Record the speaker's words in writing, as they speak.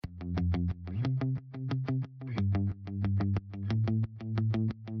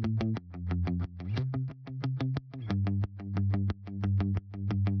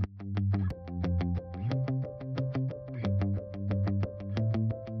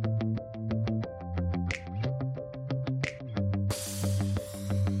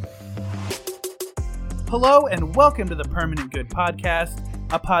Hello and welcome to the Permanent Good Podcast,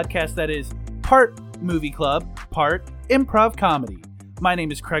 a podcast that is part movie club, part improv comedy. My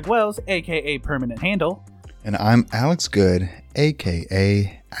name is Craig Wells, aka Permanent Handle. And I'm Alex Good,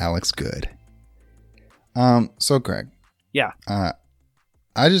 aka Alex Good. So Craig. Yeah.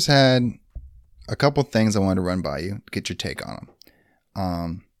 I just had a couple things I wanted to run by you, get your take on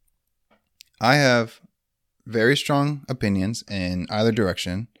them. I have very strong opinions in either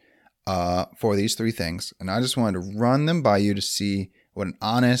direction for these three things, and I just wanted to run them by you to see what an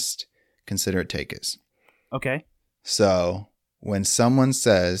honest, considerate take is. Okay. So, when someone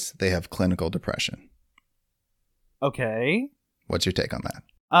says they have clinical depression. Okay. What's your take on that?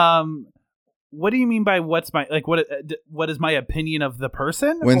 What do you mean by what is my opinion of the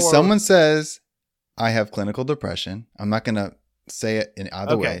person? When someone says I have clinical depression, I'm not going to say it in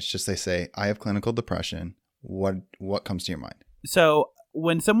either way. It's just they say I have clinical depression. What comes to your mind? So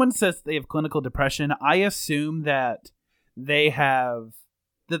when someone says they have clinical depression, I assume that they are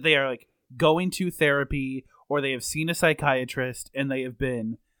like going to therapy or they have seen a psychiatrist and they have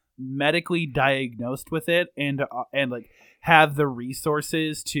been medically diagnosed with it and like have the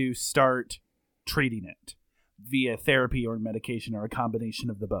resources to start treating it via therapy or medication or a combination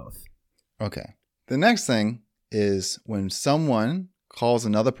of the both. Okay. The next thing is when someone calls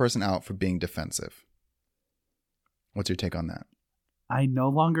another person out for being defensive. What's your take on that? I no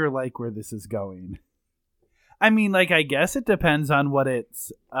longer like where this is going. I mean, like, I guess it depends on what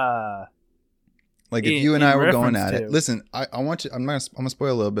it's like if you and I were going at to. it. Listen, I want you I'm gonna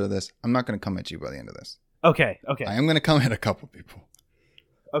spoil a little bit of this. I'm not gonna come at you by the end of this. Okay. I am gonna come at a couple people.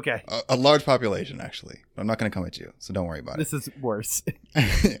 Okay. A large population, actually. I'm not gonna come at you, so don't worry about it. This is worse.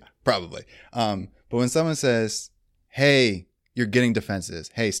 Yeah, probably. But when someone says, hey, you're getting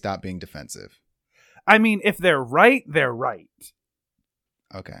defensive. Hey, stop being defensive. I mean, if they're right, they're right.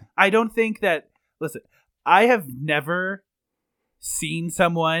 Okay. I don't think that... Listen, I have never seen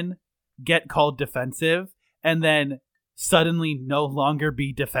someone get called defensive and then suddenly no longer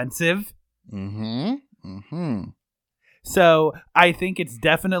be defensive. Mm-hmm. So I think it's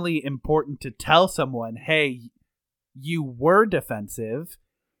definitely important to tell someone, hey, you were defensive,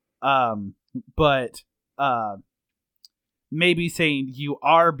 but maybe saying you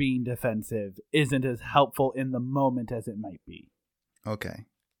are being defensive isn't as helpful in the moment as it might be. Okay.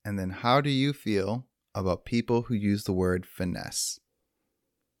 And then how do you feel about people who use the word finesse?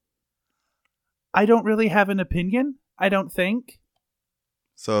 I don't really have an opinion, I don't think.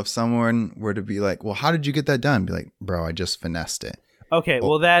 So if someone were to be like, well, how did you get that done? Be like, bro, I just finessed it. Okay,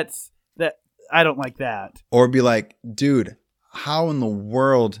 well, that. I don't like that. Or be like, dude, how in the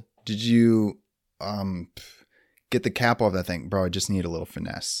world did you get the cap off that thing? Bro, I just need a little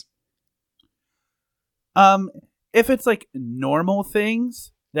finesse. If it's like normal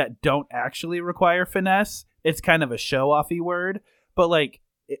things that don't actually require finesse, it's kind of a show-offy word. But like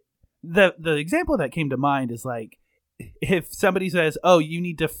the example that came to mind is like if somebody says, "Oh, you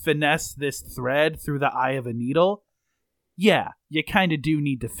need to finesse this thread through the eye of a needle," yeah, you kind of do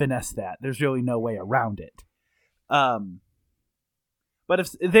need to finesse that. There's really no way around it. But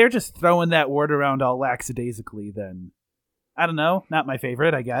if they're just throwing that word around all lackadaisically, then I don't know. Not my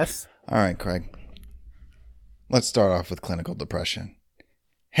favorite, I guess. All right, Craig. Let's start off with clinical depression.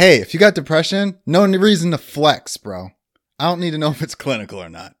 Hey, if you got depression, no reason to flex, bro. I don't need to know if it's clinical or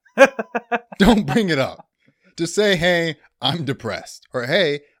not. Don't bring it up. Just say, hey, I'm depressed. Or,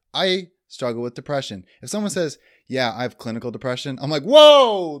 hey, I struggle with depression. If someone says, yeah, I have clinical depression, I'm like,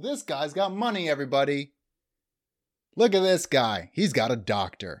 whoa, this guy's got money, everybody. Look at this guy. He's got a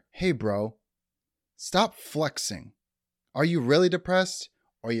doctor. Hey, bro, stop flexing. Are you really depressed?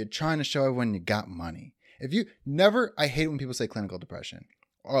 Or are you trying to show everyone you got money? I hate when people say clinical depression.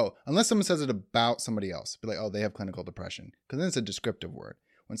 Oh, unless someone says it about somebody else. Be like, oh, they have clinical depression. Because then it's a descriptive word.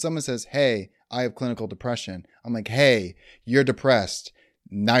 When someone says, hey, I have clinical depression, I'm like, hey, you're depressed.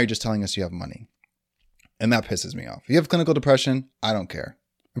 Now you're just telling us you have money. And that pisses me off. If you have clinical depression, I don't care.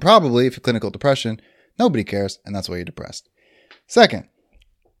 And probably if you have clinical depression, nobody cares. And that's why you're depressed. Second,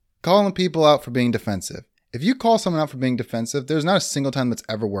 calling people out for being defensive. If you call someone out for being defensive, there's not a single time that's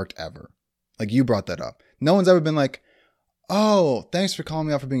ever worked ever. Like you brought that up. No one's ever been like, oh, thanks for calling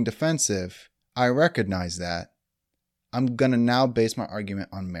me out for being defensive. I recognize that. I'm going to now base my argument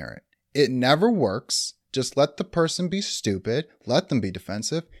on merit. It never works. Just let the person be stupid, let them be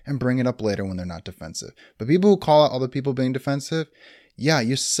defensive, and bring it up later when they're not defensive. But people who call out other people being defensive, yeah,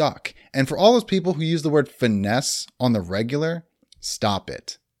 you suck. And for all those people who use the word finesse on the regular, stop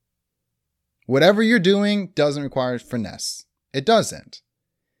it. Whatever you're doing doesn't require finesse. It doesn't.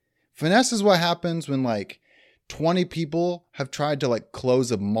 Finesse is what happens when like 20 people have tried to like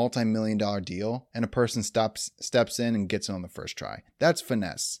close a multi-million-dollar deal and a person steps in and gets it on the first try. That's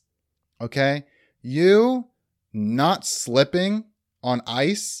finesse. Okay? You not slipping on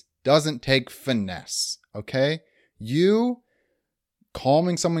ice doesn't take finesse. Okay? You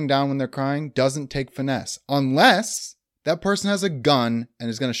calming someone down when they're crying doesn't take finesse unless that person has a gun and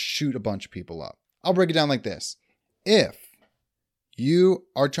is going to shoot a bunch of people up. I'll break it down like this. If you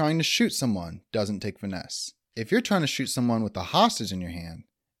are trying to shoot someone, doesn't take finesse. If you're trying to shoot someone with a hostage in your hand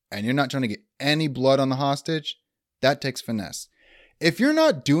and you're not trying to get any blood on the hostage, that takes finesse. If you're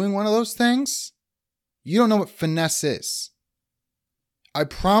not doing one of those things, you don't know what finesse is. I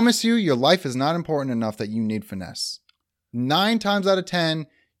promise you, your life is not important enough that you need finesse. 9 times out of 10,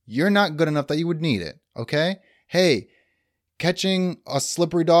 you're not good enough that you would need it, okay? Hey, catching a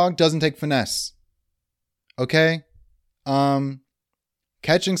slippery dog doesn't take finesse, okay?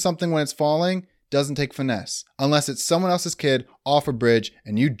 Catching something when it's falling doesn't take finesse unless it's someone else's kid off a bridge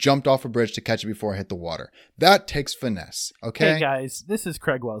and you jumped off a bridge to catch it before it hit the water. That takes finesse, okay? Hey guys, this is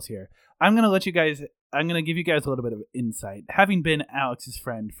Craig Wells here. I'm going to give you guys a little bit of insight. Having been Alex's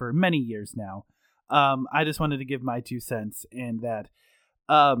friend for many years now, I just wanted to give my 2 cents in that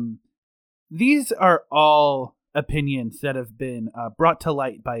these are all opinions that have been brought to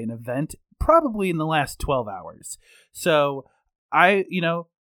light by an event probably in the last 12 hours. So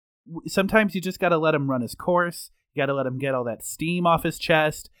sometimes you just got to let him run his course. You got to let him get all that steam off his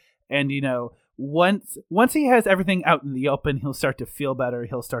chest. And, once he has everything out in the open, he'll start to feel better.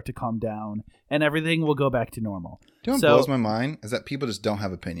 He'll start to calm down and everything will go back to normal. Do you know what blows my mind is that people just don't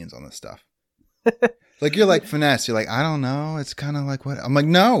have opinions on this stuff. Like, you're like, finesse. You're like, I don't know. It's kind of like what? I'm like,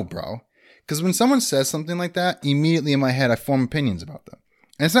 no, bro. Because when someone says something like that, immediately in my head, I form opinions about them.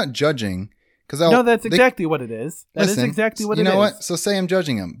 And it's not judging. No, that's exactly what it is. That is exactly what it is. You know what? So say I'm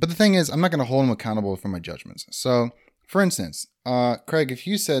judging him. But the thing is, I'm not going to hold him accountable for my judgments. So, for instance, Craig, if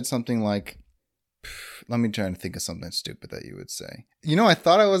you said something like, let me try and think of something stupid that you would say. I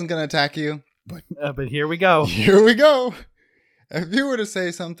thought I wasn't going to attack you, but here we go. Here we go. If you were to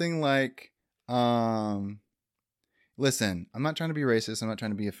say something like, listen, I'm not trying to be racist. I'm not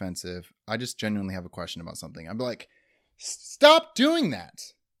trying to be offensive. I just genuinely have a question about something. I'd be like, stop doing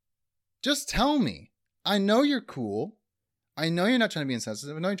that. Just tell me. I know you're cool. I know you're not trying to be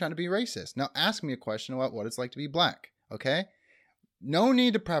insensitive. I know you're trying to be racist. Now ask me a question about what it's like to be black. Okay? No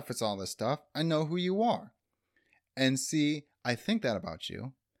need to preface all this stuff. I know who you are. And see, I think that about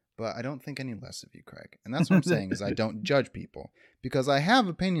you, but I don't think any less of you, Craig. And that's what I'm saying is I don't judge people because I have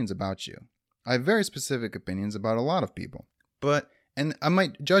opinions about you. I have very specific opinions about a lot of people. And I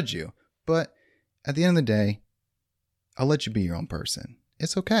might judge you, but at the end of the day, I'll let you be your own person.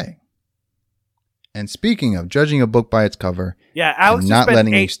 It's okay. And speaking of judging a book by its cover, Alex and not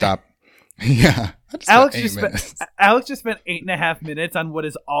letting you stop. Yeah. Alex just spent 8.5 minutes on what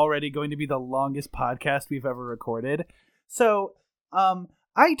is already going to be the longest podcast we've ever recorded. So,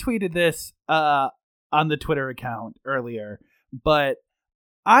 I tweeted this on the Twitter account earlier, but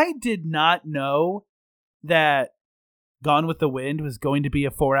I did not know that Gone with the Wind was going to be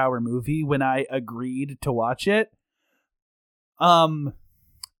a 4-hour movie when I agreed to watch it.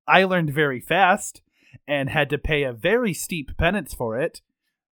 I learned very fast and had to pay a very steep penance for it.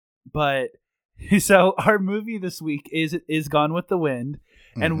 But so our movie this week is Gone with the Wind,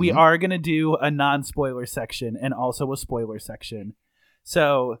 and we are going to do a non-spoiler section and also a spoiler section.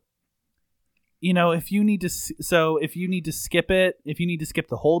 So, if you need to skip it, if you need to skip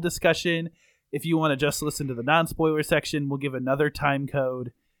the whole discussion, if you want to just listen to the non-spoiler section, we'll give another time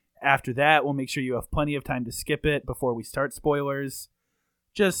code. After that, we'll make sure you have plenty of time to skip it before we start spoilers.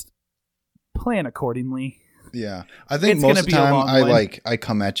 Just plan accordingly. Yeah. I think most of the time I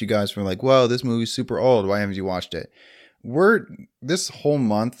come at you guys for like, whoa, this movie's super old. Why haven't you watched it? This whole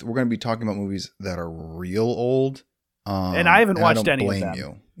month, we're going to be talking about movies that are real old. And I haven't watched any of them.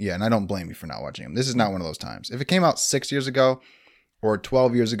 You. Yeah, and I don't blame you for not watching them. This is not one of those times. If it came out 6 years ago or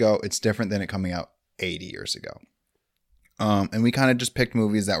 12 years ago, it's different than it coming out 80 years ago. And we kind of just picked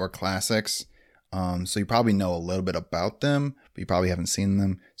movies that were classics. So you probably know a little bit about them, but you probably haven't seen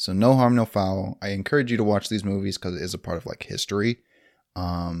them. So no harm, no foul. I encourage you to watch these movies because it is a part of like history.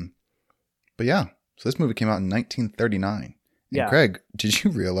 But yeah, so this movie came out in 1939. And Craig, did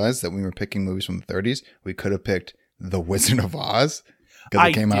you realize that when we were picking movies from the 30s, we could have picked The Wizard of Oz because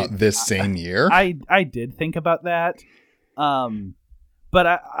it came out this same year? I did think about that. But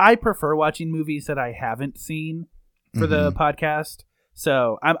I prefer watching movies that I haven't seen for the podcast.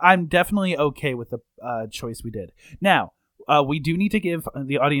 So I'm definitely okay with the choice we did. Now, we do need to give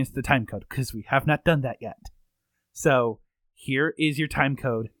the audience the time code because we have not done that yet. So here is your time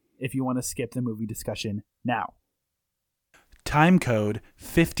code if you want to skip the movie discussion now. Time code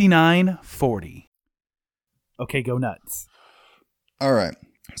 5940. Okay, go nuts. All right.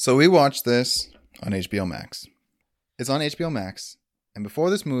 So we watched this on HBO Max. It's on HBO Max. And before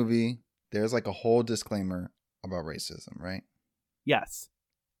this movie, there's like a whole disclaimer about racism, right? Yes.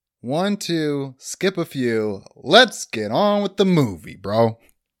 1, 2, skip a few. Let's get on with the movie, bro.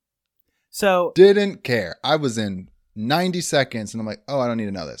 So Didn't care. I was in 90 seconds and I'm like, oh, I don't need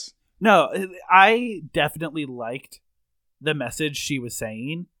to know this. no, I definitely liked the message she was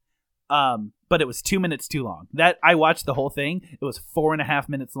saying. But it was 2 minutes too long. That I watched the whole thing. It was 4.5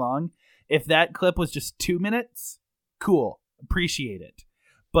 minutes long. If that clip was just 2 minutes, cool. Appreciate it.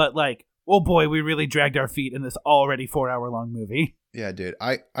 But like, oh boy, we really dragged our feet in this already 4-hour long movie. Yeah, dude.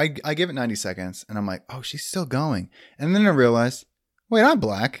 I give it 90 seconds and I'm like, oh, she's still going. And then I realized, wait, I'm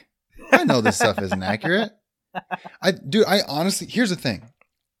black. I know this stuff isn't accurate. I honestly, here's the thing.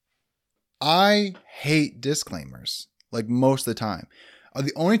 I hate disclaimers, like most of the time.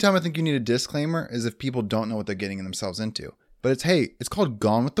 The only time I think you need a disclaimer is if people don't know what they're getting themselves into. But it's called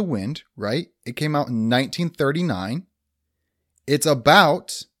Gone with the Wind, right? It came out in 1939. It's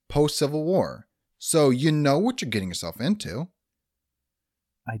about post-Civil War. So you know what you're getting yourself into.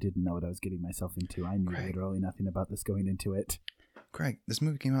 I didn't know what I was getting myself into. I knew literally nothing about this going into it. Greg, this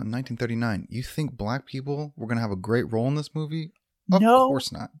movie came out in 1939. You think black people were going to have a great role in this movie? No, of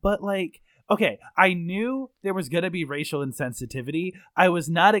course not. But like, okay, I knew there was going to be racial insensitivity. I was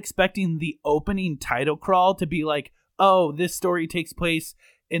not expecting the opening title crawl to be like, oh, this story takes place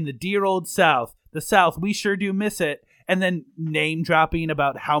in the dear old South. The South, we sure do miss it. And then name dropping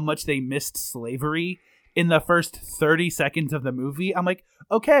about how much they missed slavery in the first 30 seconds of the movie. I'm like,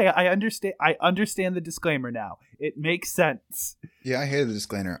 okay, I understand the disclaimer now. It makes sense. Yeah, I hated the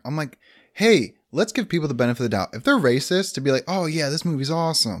disclaimer. I'm like, hey, let's give people the benefit of the doubt. If they're racist, to be like, oh yeah, this movie's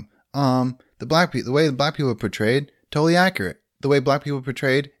awesome. The way the black people are portrayed, totally accurate. The way black people are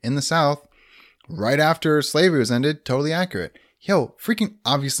portrayed in the South, right after slavery was ended, totally accurate. Yo, freaking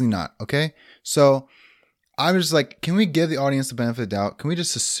obviously not. Okay, so I was just like, can we give the audience the benefit of the doubt? Can we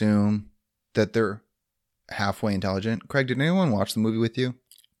just assume that they're halfway intelligent? Craig, did anyone watch the movie with you?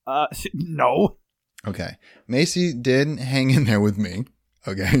 No. Okay, Macy did hang in there with me.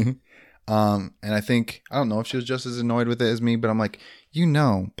 Okay. And I don't know if she was just as annoyed with it as me, but I'm like,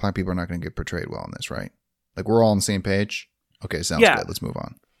 black people are not going to get portrayed well in this, right? Like, we're all on the same page. Okay, sounds good. Let's move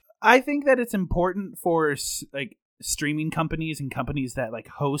on. I think that it's important for like streaming companies and companies that like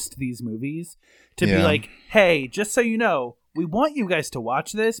host these movies to be like, hey, just so you know, we want you guys to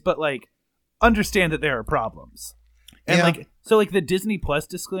watch this, but like, understand that there are problems. And like, so like the Disney Plus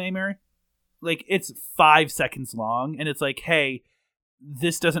disclaimer, like it's 5 seconds long, and it's like, hey,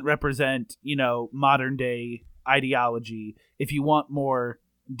 this doesn't represent, modern day ideology. If you want more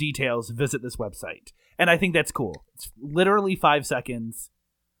details, visit this website. And I think that's cool. It's literally 5 seconds,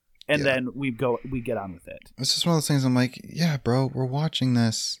 and then we get on with it. It's just one of those things I'm like, yeah, bro, we're watching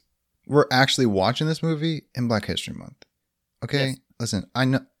this. We're actually watching this movie in Black History Month. Okay? Yes. Listen,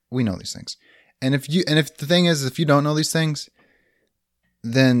 we know these things. And if the thing is, if you don't know these things,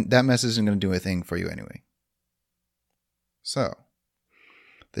 then that message isn't going to do a thing for you anyway. So,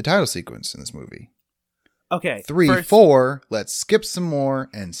 the title sequence in this movie. Okay. 3, 4, let's skip some more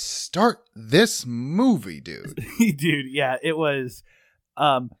and start this movie, dude. Dude, yeah, it was,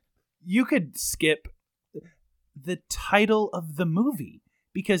 you could skip the title of the movie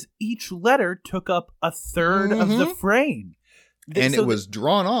because each letter took up a third of the frame. And it was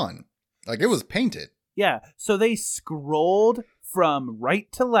drawn on. Like, it was painted. Yeah, so they scrolled from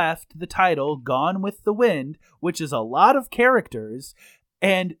right to left the title, Gone with the Wind, which is a lot of characters,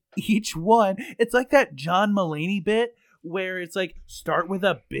 and each one, it's like that John Mulaney bit where it's like, start with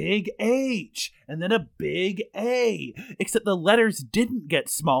a big H and then a big A, except the letters didn't get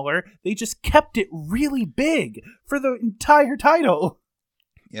smaller, they just kept it really big for the entire title.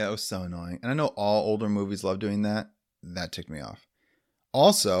 Yeah, it was so annoying. And I know all older movies love doing that. That ticked me off.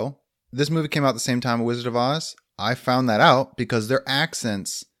 Also, this movie came out at the same time as Wizard of Oz. I found that out because their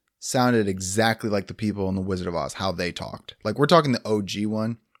accents sounded exactly like the people in the Wizard of Oz, how they talked. Like, we're talking the OG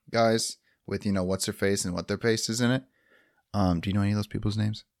one, guys, with, what's her face and what their face is in it. Do you know any of those people's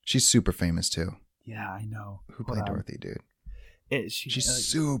names? She's super famous too. Yeah, I know. Who played Dorothy, dude? She's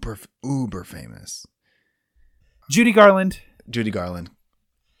super uber famous. Judy Garland.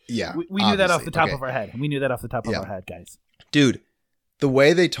 Yeah. We knew that off the top of our head. We knew that off the top of our head, guys. Dude, the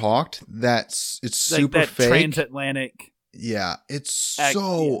way they talked, it's super like that fake. Transatlantic. Yeah, it's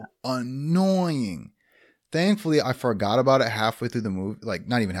so annoying. Thankfully, I forgot about it halfway through the movie. Like,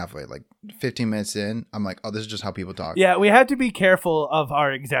 not even halfway, like 15 minutes in. I'm like, oh, this is just how people talk. Yeah, we had to be careful of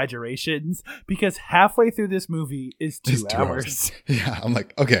our exaggerations because halfway through this movie is It's 2 2 hours. Yeah, I'm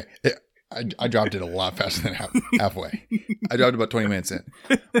like, okay. I dropped it a lot faster than halfway. I dropped about 20 minutes in.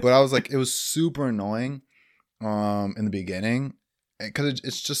 But I was like, it was super annoying in the beginning because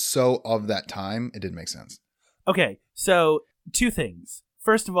it's just so of that time. It didn't make sense. Okay, so 2 things.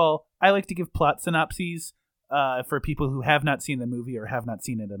 First of all, I like to give plot synopses for people who have not seen the movie or have not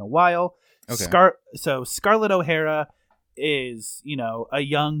seen it in a while. Okay. So Scarlett O'Hara is, a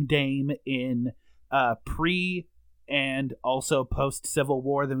young dame in pre and also post Civil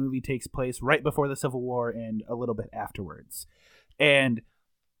War. The movie takes place right before the Civil War and a little bit afterwards. And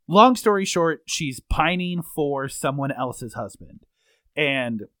long story short, she's pining for someone else's husband.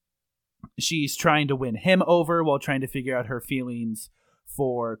 And she's trying to win him over while trying to figure out her feelings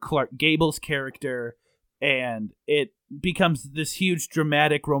for Clark Gable's character. And it becomes this huge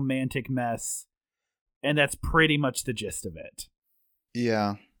dramatic romantic mess. And that's pretty much the gist of it.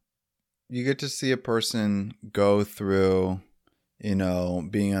 Yeah. You get to see a person go through,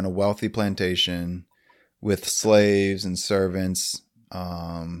 being on a wealthy plantation with slaves and servants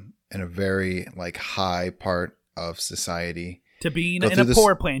in a very high part of society. To being in a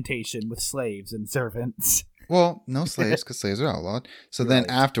poor plantation with slaves and servants. Well, no slaves because slaves are outlawed. So then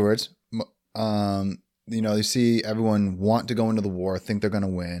afterwards, you see everyone want to go into the war, think they're going to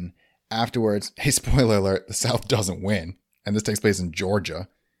win. Afterwards, hey, spoiler alert, the South doesn't win. And this takes place in Georgia.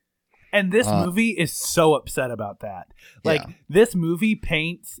 And this movie is so upset about that. This movie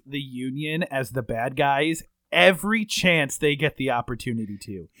paints the Union as the bad guys every chance they get the opportunity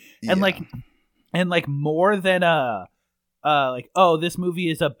to. And more than this movie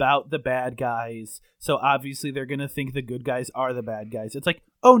is about the bad guys, so obviously they're going to think the good guys are the bad guys. It's like,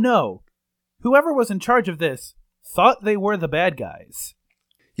 oh no. Whoever was in charge of this thought they were the bad guys.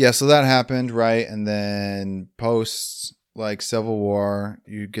 Yeah, so that happened, right? And then post Civil War,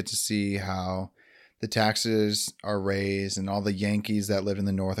 you get to see how the taxes are raised and all the Yankees that live in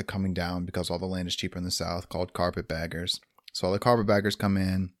the North are coming down because all the land is cheaper in the South, called carpetbaggers. So all the carpetbaggers come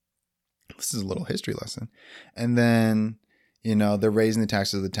in. This is a little history lesson. And then, they're raising the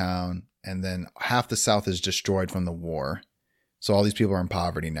taxes of the town, and then half the South is destroyed from the war. So all these people are in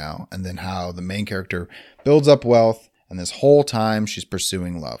poverty now. And then how the main character builds up wealth, and this whole time she's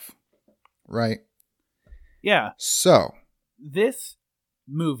pursuing love. Right? Yeah. So this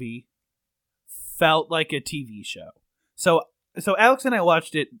movie felt like a TV show. So Alex and I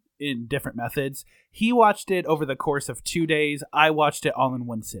watched it in different methods. He watched it over the course of 2 days. I watched it all in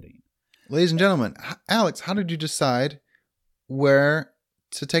one sitting. Ladies and gentlemen, Alex, how did you decide where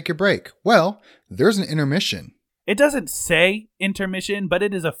to take your break? Well, there's an intermission. It doesn't say intermission, but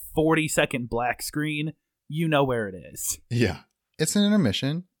it is a 40-second black screen. You know where it is. Yeah. It's an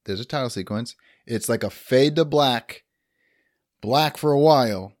intermission. There's a title sequence. It's like a fade to black for a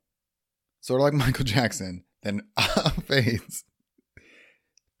while, sort of like Michael Jackson, then fades.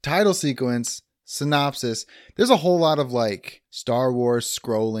 Title sequence, synopsis. There's a whole lot of Star Wars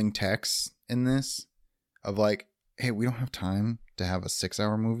scrolling text in this of hey, we don't have time to have a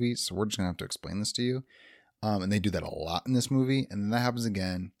 6-hour movie, so we're just going to have to explain this to you. And they do that a lot in this movie, and then that happens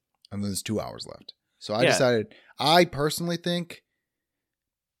again, and then there's 2 hours left. So I decided, I personally think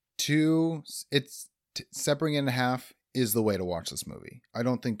separating it in half is the way to watch this movie. I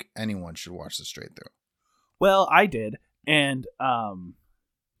don't think anyone should watch this straight through. Well, I did. And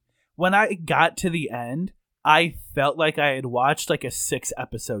when I got to the end, I felt like I had watched a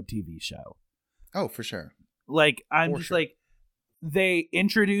 6-episode TV show. Oh, for sure. They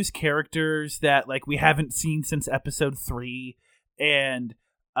introduce characters that we haven't seen since episode 3, and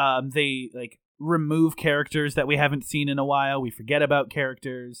they remove characters that we haven't seen in a while. We forget about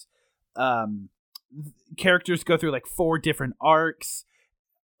characters. Characters go through 4 different arcs.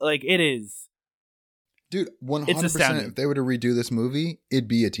 It is, dude, 100%. It's astounding. If they were to redo this movie, it'd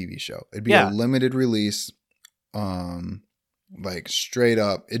be a TV show. It'd be a limited release, straight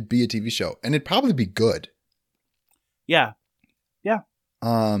up. It'd be a TV show, and it'd probably be good. Yeah.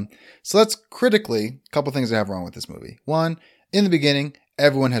 So let's critically, a couple things I have wrong with this movie. One, in the beginning,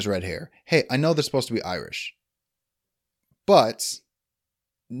 everyone has red hair. Hey, I know they're supposed to be Irish, but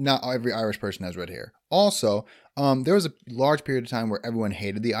not every Irish person has red hair. Also, there was a large period of time where everyone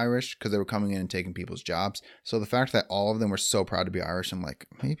hated the Irish because they were coming in and taking people's jobs. So the fact that all of them were so proud to be Irish, I'm like,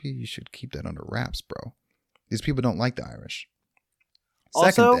 maybe you should keep that under wraps, bro. These people don't like the Irish.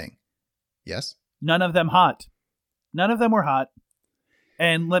 Second thing. Yes? None of them hot. None of them were hot.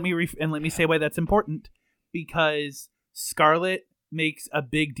 And let me say why that's important. Because Scarlett makes a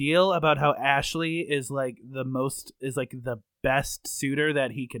big deal about how Ashley is like the best suitor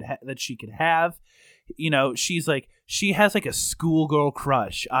that she could have. You know, she has like a schoolgirl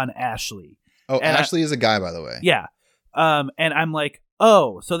crush on Ashley. Oh, and Ashley is a guy, by the way. Yeah. And I'm like,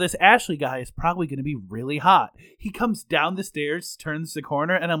 oh, so this Ashley guy is probably going to be really hot. He comes down the stairs, turns the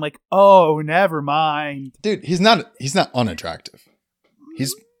corner, and I'm like, oh, never mind. Dude, he's not unattractive.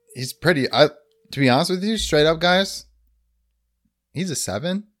 He's pretty. To be honest with you, straight up, guys, he's a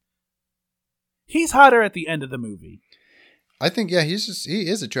 7. He's hotter at the end of the movie. I think, yeah, he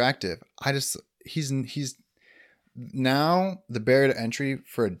is attractive. He's now the barrier to entry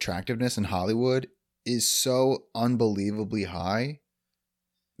for attractiveness in Hollywood is so unbelievably high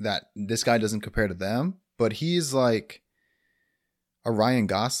that this guy doesn't compare to them, but he's like a Ryan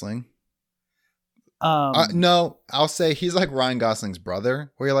Gosling. No, I'll say he's like Ryan Gosling's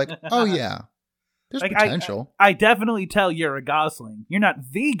brother, where you're like, oh yeah, there's like, potential. I definitely tell you're a Gosling. You're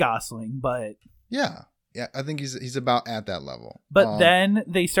not the Gosling, but yeah, I think he's about at that level. But then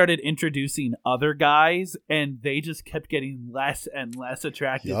they started introducing other guys, and they just kept getting less and less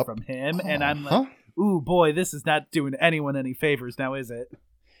attractive from him. And I'm like, ooh, boy, this is not doing anyone any favors now, is it?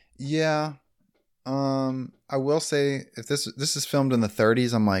 Yeah. I will say, if this is filmed in the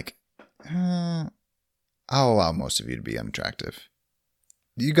 30s, I'm like, I'll allow most of you to be unattractive.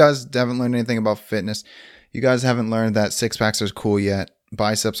 You guys haven't learned anything about fitness. You guys haven't learned that six packs are cool yet.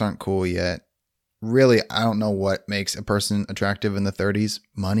 Biceps aren't cool yet. Really, I don't know what makes a person attractive in the 30s.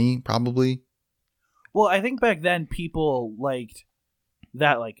 Money, probably. Well, I think back then people liked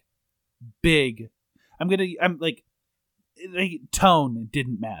that, like, big. Tone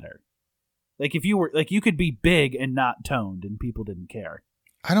didn't matter. Like, if you were, like, you could be big and not toned, and people didn't care.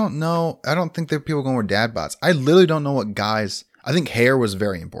 I don't know. I don't think there are people going with dad bods. I literally don't know what guys. I think hair was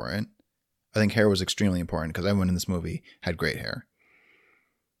very important. I think hair was extremely important because everyone in this movie had great hair.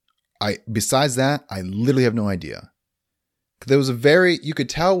 Besides that, I literally have no idea. There was you could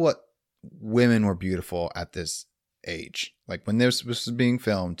tell what women were beautiful at this age. Like when this was being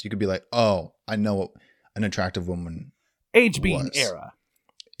filmed, you could be like, oh, I know what an attractive woman age being was. Era.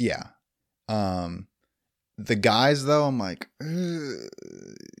 Yeah. The guys though, I'm like,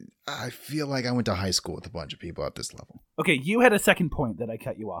 I feel like I went to high school with a bunch of people at this level. Okay, you had a second point that I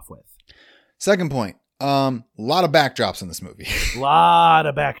cut you off with. Second point. A lot of backdrops in this movie. A lot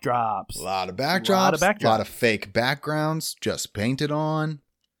of backdrops. A lot of fake backgrounds just painted on.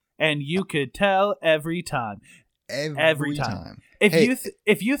 And you could tell every time. Every time.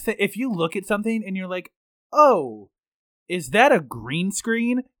 If you look at something and you're like, oh, is that a green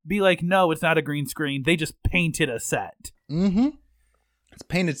screen? Be like, no, it's not a green screen. They just painted a set. Mm-hmm. It's a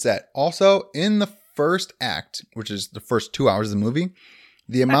painted set. Also, in the first act, which is the first 2 hours of the movie,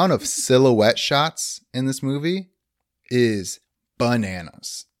 the amount of silhouette shots in this movie is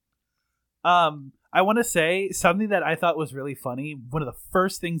bananas. I want to say something that I thought was really funny. One of the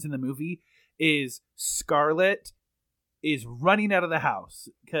first things in the movie is Scarlett is running out of the house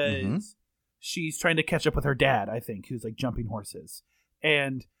because she's trying to catch up with her dad, I think, who's like jumping horses.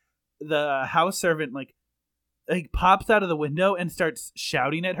 And the house servant like pops out of the window and starts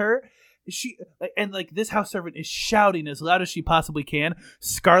shouting at her. This house servant is shouting as loud as she possibly can.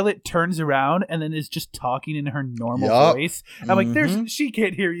 Scarlett turns around and then is just talking in her normal voice. I'm like, she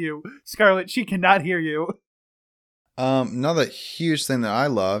can't hear you. Scarlett, she cannot hear you. Another huge thing that I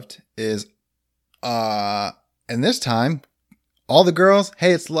loved is, and this time, all the girls,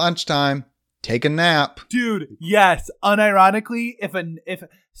 hey, it's lunchtime. Take a nap. Dude, yes. Unironically,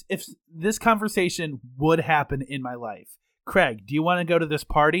 if this conversation would happen in my life, Craig, do you want to go to this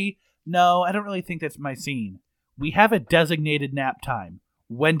party? No, I don't really think that's my scene. We have a designated nap time.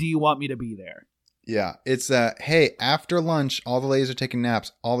 When do you want me to be there? Yeah, it's hey, after lunch, all the ladies are taking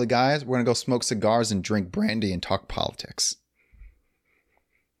naps. All the guys, we're going to go smoke cigars and drink brandy and talk politics.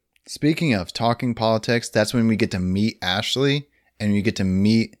 Speaking of talking politics, that's when we get to meet Ashley and we get to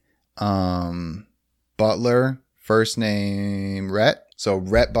meet Butler, first name Rhett. So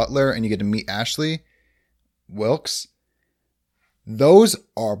Rhett Butler, and you get to meet Ashley Wilkes. Those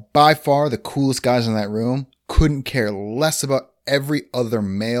are by far the coolest guys in that room. Couldn't care less about every other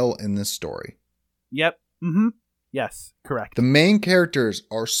male in this story. Yep. Mm-hmm. Yes, correct. The main characters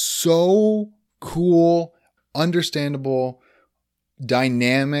are so cool, understandable,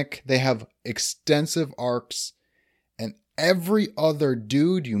 dynamic. They have extensive arcs. And every other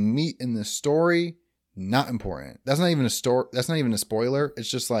dude you meet in this story, not important. That's not even a story. That's not even a spoiler. It's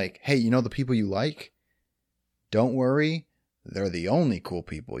just like, hey, you know the people you like? Don't worry. They're the only cool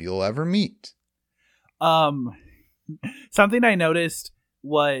people you'll ever meet. Something I noticed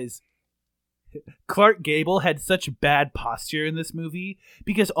was Clark Gable had such bad posture in this movie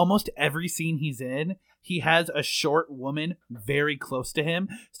because almost every scene he's in, he has a short woman very close to him.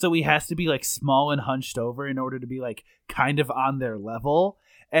 So he has to be like small and hunched over in order to be like kind of on their level.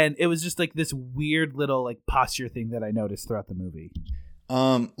 And it was just like this weird little like posture thing that I noticed throughout the movie.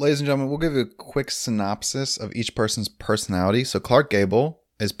 Ladies and gentlemen, we'll give you a quick synopsis of each person's personality. So Clark Gable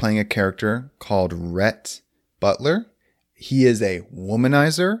is playing a character called Rhett Butler. He is a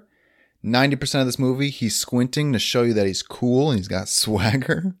womanizer. 90% of this movie, he's squinting to show you that he's cool and he's got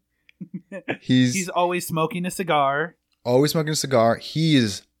swagger. He's always smoking a cigar. Always smoking a cigar. He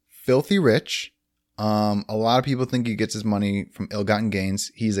is filthy rich. A lot of people think he gets his money from ill-gotten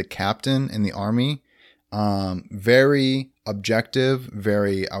gains. He's a captain in the army. Very objective,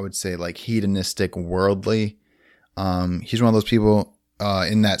 very, I would say, like hedonistic, worldly. He's one of those people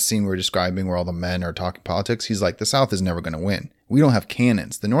in that scene we're describing where all the men are talking politics. He's like, the South is never going to win. We don't have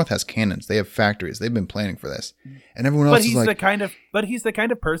cannons. The North has cannons. They have factories. They've been planning for this. And everyone else is like... But he's the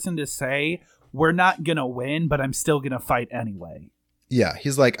kind of person to say, we're not going to win, but I'm still going to fight anyway. Yeah,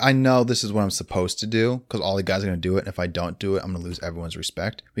 he's like, I know this is what I'm supposed to do because all the guys are going to do it. And if I don't do it, I'm going to lose everyone's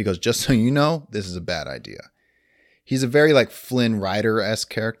respect. Because just so you know, this is a bad idea. He's a very like Flynn Rider-esque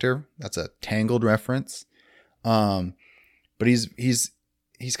character. That's a Tangled reference. But he's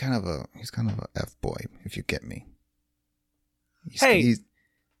kind of a F-boy, if you get me.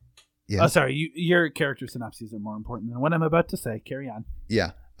 Oh, sorry. Your character synopses are more important than what I'm about to say. Carry on.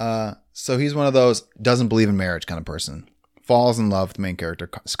 Yeah. So he's one of those doesn't believe in marriage kind of person. Falls in love with the main character,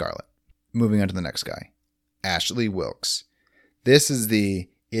 Scarlett. Moving on to the next guy, Ashley Wilkes. This is it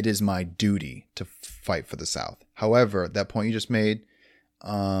is my duty to fight for the South. However, that point you just made,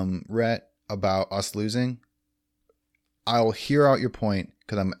 Rhett, about us losing, I'll hear out your point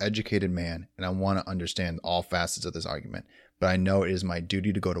because I'm an educated man and I want to understand all facets of this argument. But I know it is my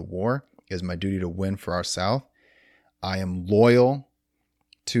duty to go to war. It is my duty to win for our South. I am loyal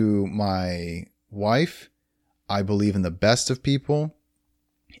to my wife. I believe in the best of people.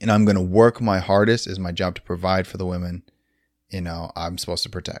 And I'm going to work my hardest. It's my job to provide for the women, I'm supposed to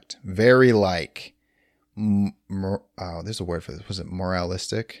protect. Very like, there's a word for this. Was it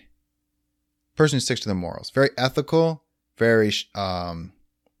moralistic? Person who sticks to their morals. Very ethical. Very, there's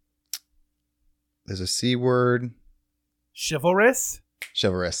a C word. Chivalrous.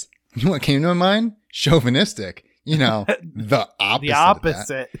 You know what came to my mind? Chauvinistic. The opposite. The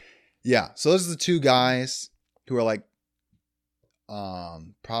opposite. Yeah. So those are the two guys who are like,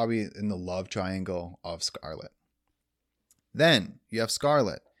 probably in the love triangle of Scarlett. Then you have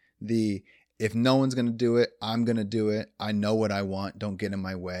Scarlett, if no one's going to do it, I'm going to do it. I know what I want. Don't get in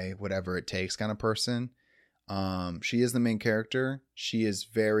my way, whatever it takes kind of person. She is the main character. She is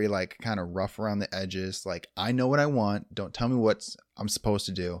very like kind of rough around the edges. Like, I know what I want. Don't tell me what I'm supposed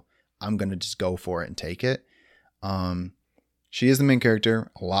to do. I'm going to just go for it and take it. She is the main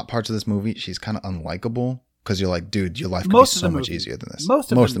character. A lot of parts of this movie, she's kind of unlikable. Because you're like, dude, your life could be so much easier than this.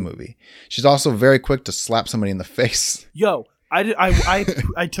 Most of the movie. She's also very quick to slap somebody in the face. Yo,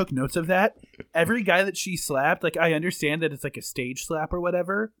 I took notes of that. Every guy that she slapped, like, I understand that it's like a stage slap or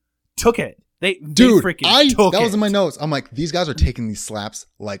whatever, took it. They freaking took it. That was in my notes. I'm like, these guys are taking these slaps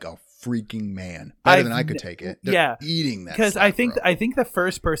like a freaking man. Better than I could take it. They're eating that. Because I think the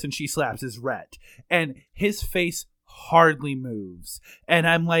first person she slaps is Rhett, and his face hardly moves. And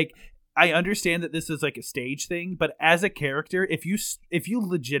I'm like, I understand that this is like a stage thing, but as a character, if you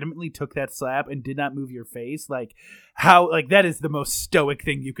legitimately took that slap and did not move your face, like that is the most stoic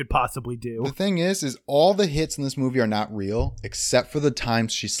thing you could possibly do. The thing is all the hits in this movie are not real except for the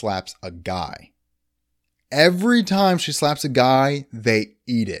times she slaps a guy. Every time she slaps a guy, they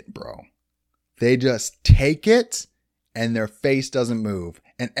eat it, bro. They just take it and their face doesn't move.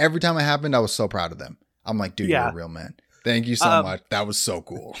 And every time it happened, I was so proud of them. I'm like, dude, you're a real man. Thank you so much. That was so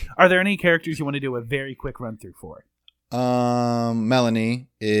cool. Are there any characters you want to do a very quick run through for? Melanie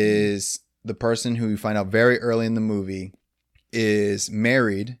is the person who you find out very early in the movie is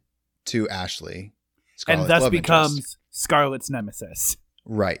married to Ashley. And thus becomes Scarlett's nemesis.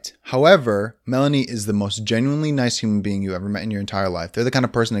 Right. However, Melanie is the most genuinely nice human being you ever met in your entire life. They're the kind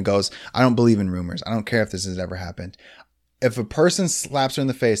of person that goes, I don't believe in rumors. I don't care if this has ever happened. If a person slaps her in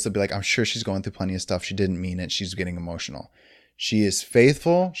the face, they'll be like, I'm sure she's going through plenty of stuff. She didn't mean it. She's getting emotional. She is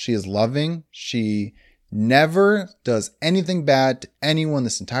faithful. She is loving. She never does anything bad to anyone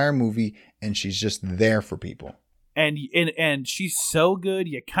this entire movie. And she's just there for people. And she's so good.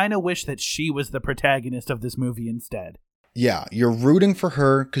 You kind of wish that she was the protagonist of this movie instead. Yeah. You're rooting for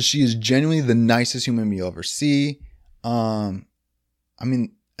her because she is genuinely the nicest human being you'll ever see. Those are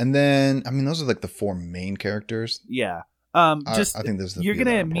like the four main characters. Yeah. I think there's you're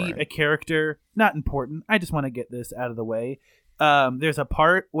gonna meet a character, not important. I just want to get this out of the way. There's a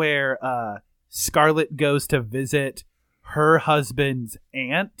part where Scarlett goes to visit her husband's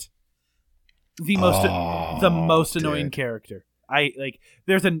aunt. The most annoying character.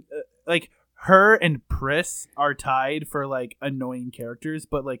 There's her and Pris are tied for like annoying characters,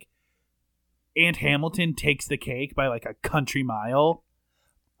 but like Aunt Hamilton takes the cake by like a country mile.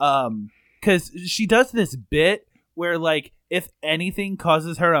 Because she does this bit where like if anything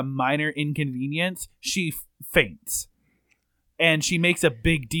causes her a minor inconvenience, she faints. And she makes a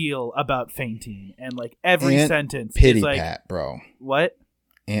big deal about fainting, and like every sentence is like, Pat, bro. What?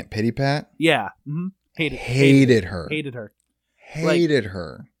 Aunt Pity Pat? Yeah. Mm-hmm. Hated her. Hated her. Hated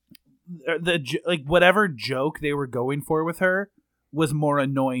her. Whatever joke they were going for with her was more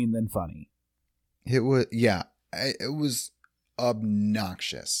annoying than funny. It was, yeah. It was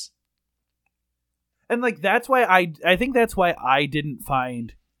obnoxious. And like that's why I think that's why I didn't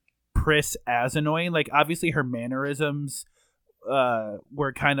find Pris as annoying. Like obviously her mannerisms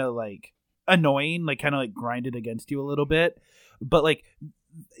were kind of like annoying, like kind of like grinded against you a little bit, but like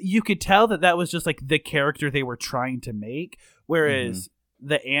you could tell that was just like the character they were trying to make, whereas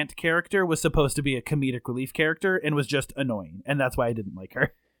the aunt character was supposed to be a comedic relief character and was just annoying, and that's why I didn't like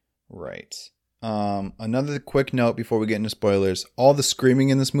her. Right. Another quick note before we get into spoilers: all the screaming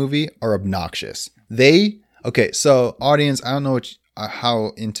in this movie are obnoxious. So audience, I don't know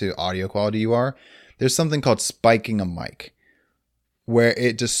how into audio quality you are. There's something called spiking a mic, where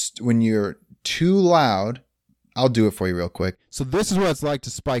it just, when you're too loud, I'll do it for you real quick. So this is what it's like to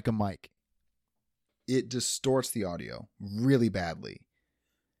spike a mic. It distorts the audio really badly.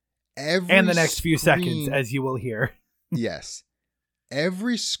 And the next few seconds, as you will hear. Yes.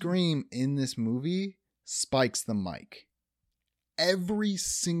 Every scream in this movie spikes the mic. Every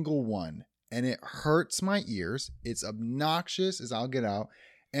single one. And it hurts my ears. It's obnoxious as I'll get out.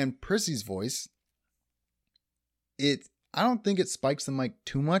 And Prissy's voice, I don't think it spikes the mic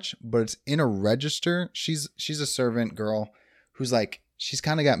too much, but it's in a register. She's a servant girl who's like, she's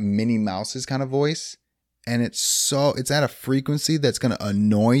kind of got Minnie Mouse's kind of voice. And it's at a frequency that's going to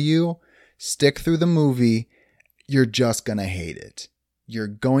annoy you. Stick through the movie. You're just going to hate it. You're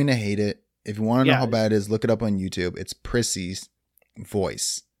going to hate it. If you want to know how bad it is, look it up on YouTube. It's Prissy's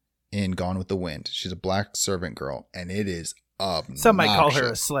voice in Gone with the Wind. She's a black servant girl, and it is obnoxious. Some might call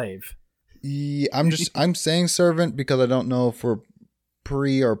her a slave. Yeah, I'm saying servant because I don't know if we're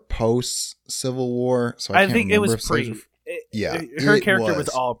pre or post Civil War. So I think it was pre. Her character was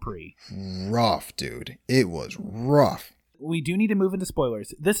all pre. Rough, dude. It was rough. We do need to move into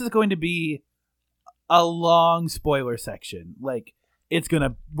spoilers. This is going to be a long spoiler section. Like it's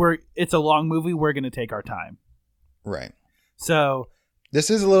a long movie. We're gonna take our time. Right. So this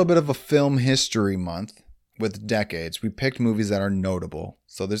is a little bit of a film history month with decades. We picked movies that are notable,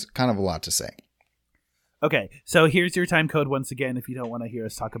 so there's kind of a lot to say. Okay, so here's your time code once again if you don't want to hear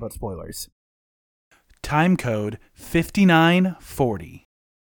us talk about spoilers. Time code 5940.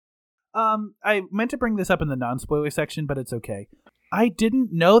 I meant to bring this up in the non-spoiler section, but it's okay. I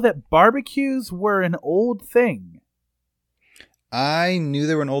didn't know that barbecues were an old thing. I knew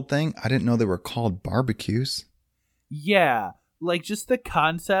they were an old thing. I didn't know they were called barbecues. Yeah, like just the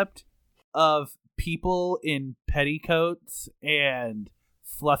concept of people in petticoats and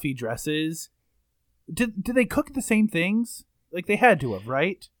fluffy dresses. Did they cook the same things? Like they had to have,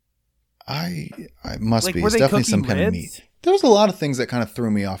 right? I must like, be. It's definitely some kind of meat. There was a lot of things that kind of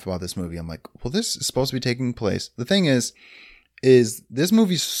threw me off about this movie. I'm like, well, this is supposed to be taking place. The thing is this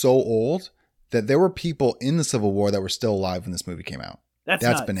movie's so old that there were people in the Civil War that were still alive when this movie came out. That's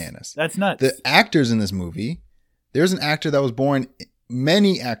nuts. Bananas. That's nuts. The actors in this movie, there's an actor that was born,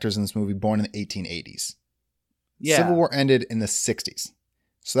 many actors in this movie born in the 1880s. Yeah. Civil War ended in the 60s.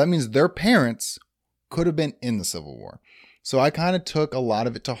 So that means their parents could have been in the Civil War. So I kind of took a lot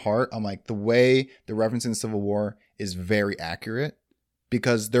of it to heart. I'm like, the way the reference in the Civil War is very accurate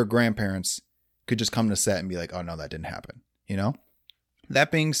because their grandparents could just come to set and be like, oh no, that didn't happen. You know? That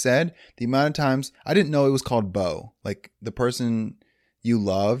being said, the amount of times I didn't know it was called beau. Like the person you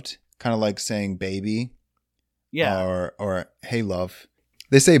loved, kind of like saying baby. Yeah. Or hey love.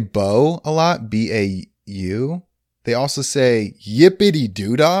 They say beau a lot, B-A-U. They also say yippity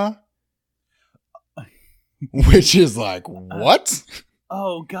doodah. Which is like, what?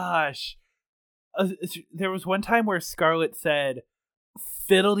 Oh, gosh. There was one time where Scarlett said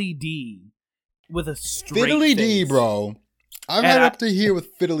fiddly dee with a straight fiddly face. dee, bro. I'm right up to here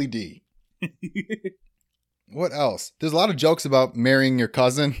with fiddly dee. What else? There's a lot of jokes about marrying your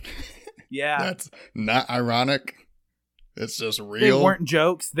cousin. Yeah. That's not ironic. It's just They real. weren't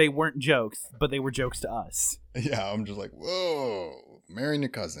jokes. They weren't jokes, but they were jokes to us. Yeah, I'm just like, whoa, marrying your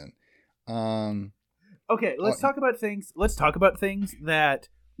cousin. Okay, let's talk about things. Let's talk about things that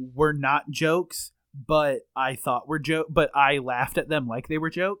were not jokes, but I thought were but I laughed at them like they were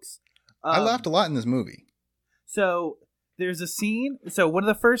jokes. I laughed a lot in this movie. So there's a scene. So one of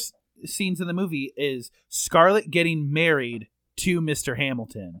the first scenes in the movie is Scarlett getting married to Mr.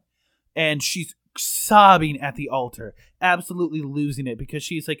 Hamilton, and she's sobbing at the altar, absolutely losing it because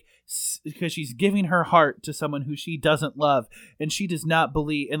she's giving her heart to someone who she doesn't love, and she does not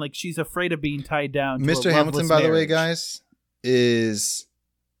believe, and like she's afraid of being tied down to Mr. a Hamilton, loveless by the way, marriage. guys, is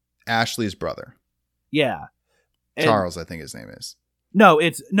Ashley's brother. Yeah. And Charles, I think his name is. No,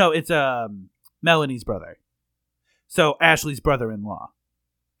 it's Melanie's brother. So Ashley's brother-in-law.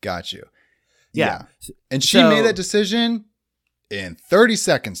 Got you. Yeah. And she made that decision in 30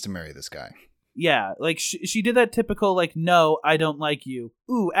 seconds to marry this guy. Yeah, like she did that typical, like, no, I don't like you.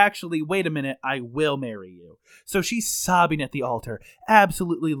 Ooh, actually, wait a minute, I will marry you. So she's sobbing at the altar,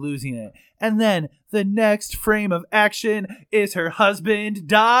 absolutely losing it. And then the next frame of action is her husband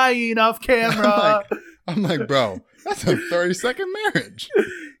dying off camera. I'm like, bro, that's a 30-second marriage.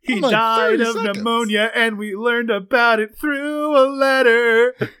 He died of pneumonia, and we learned about it through a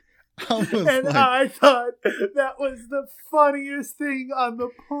letter. I thought that was the funniest thing on the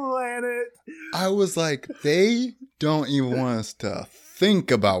planet. I was like, they don't even want us to think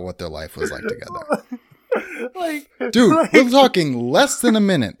about what their life was like together. We're talking less than a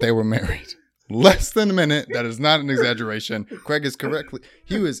minute they were married. Less than a minute. That is not an exaggeration. Craig is correctly.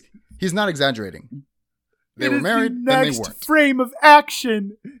 He's not exaggerating. They were married, and they weren't. Next frame of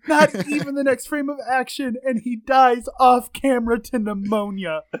action. Not even the next frame of action, and he dies off camera to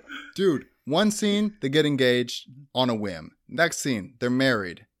pneumonia. Dude, one scene, they get engaged on a whim. Next scene, they're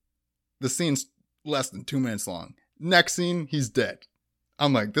married. The scene's less than 2 minutes long. Next scene, he's dead.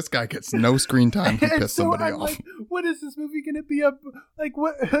 I'm like, this guy gets no screen time to piss somebody off. Like, what is this movie going to be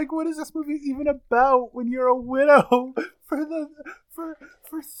what is this movie even about when you're a widow for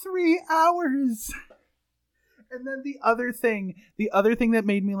 3 hours? And then the other thing that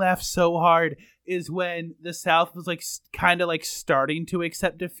made me laugh so hard is when the South was like kind of like starting to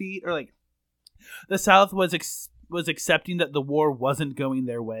accept defeat, or like the South was accepting that the war wasn't going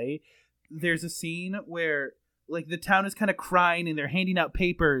their way. There's a scene where like the town is kind of crying and they're handing out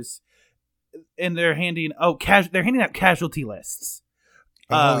papers, and they're handing out casualty lists.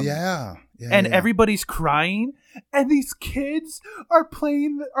 Everybody's crying, and these kids are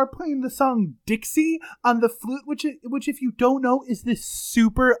playing the song Dixie on the flute, which if you don't know is this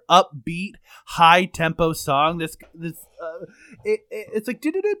super upbeat, high tempo song. It's like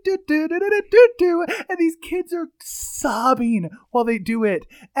do do do do do do do do, and these kids are sobbing while they do it,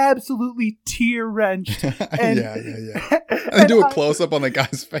 absolutely tear wrenched. And they do a close up on the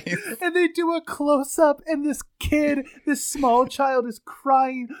guy's face, and they do a close up, and this small child is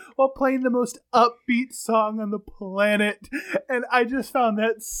crying while playing the most upbeat song on the planet, and I just found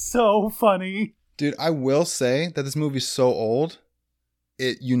that so funny. Dude, I will say that this movie's so old,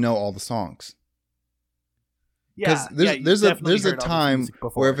 you know all the songs. Yeah, there's a time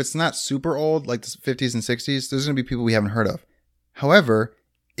where if it's not super old, like the 50s and 60s, there's going to be people we haven't heard of. However,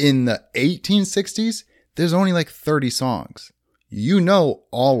 in the 1860s, there's only like 30 songs. You know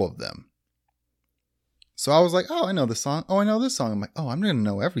all of them. So I was like, oh, I know this song. Oh, I know this song. I'm like, oh, I'm going to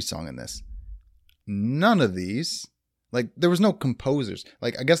know every song in this. None of these, like, there was no composers.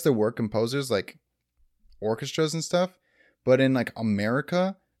 Like, I guess there were composers, like orchestras and stuff. But in like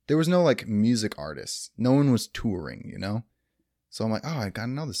America, there was no like music artists. No one was touring, you know? So I'm like, oh, I got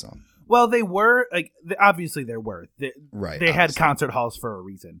to know this song. Well, they were, like, obviously there were. They had concert halls for a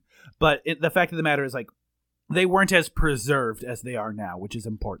reason. But the fact of the matter is, like, they weren't as preserved as they are now, which is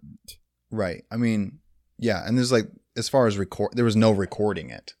important. Right. I mean, yeah. And there's like, as far as there was no recording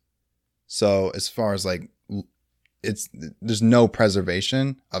it. So as far as like, there's no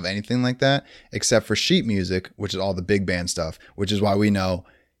preservation of anything like that, except for sheet music, which is all the big band stuff, which is why we know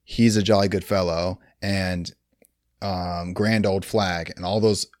He's a Jolly Good Fellow and Grand Old Flag and all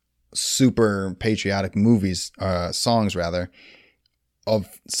those super patriotic songs rather,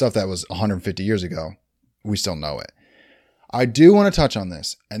 of stuff that was 150 years ago. We still know it. I do want to touch on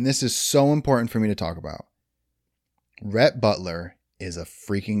this, and this is so important for me to talk about. Rhett Butler is a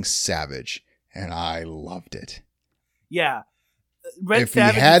freaking savage, and I loved it. Yeah. If he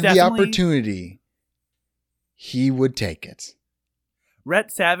had the opportunity, he would take it.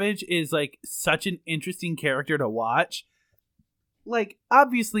 Rhett Savage is like such an interesting character to watch. Like,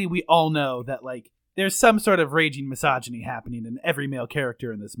 obviously we all know that like there's some sort of raging misogyny happening in every male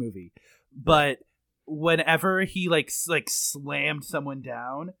character in this movie. But whenever he like slammed someone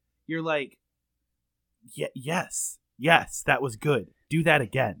down, you're like, yes, that was good. Do that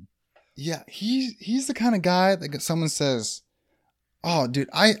again. Yeah, he's the kind of guy that someone says, "Oh, dude,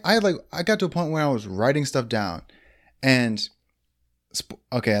 I got to a point where I was writing stuff down, and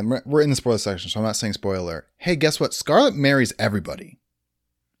okay, we're in the spoiler section, so I'm not saying spoiler alert. Hey, guess what? Scarlet marries everybody.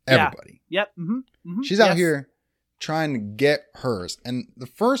 Everybody. Yeah. Yep. Mm-hmm. Mm-hmm. She's out here trying to get hers, and the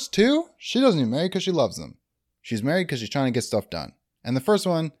first two, she doesn't even marry because she loves them. She's married because she's trying to get stuff done. And the first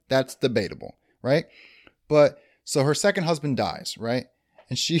one, that's debatable, right? But so her second husband dies, right?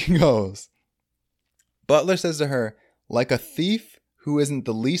 And she goes, Butler says to her, like a thief who isn't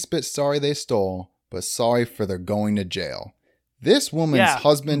the least bit sorry they stole, but sorry for their going to jail. This woman's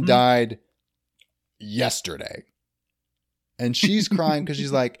husband died yesterday. And she's crying because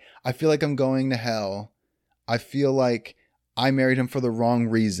she's like, I feel like I'm going to hell. I feel like I married him for the wrong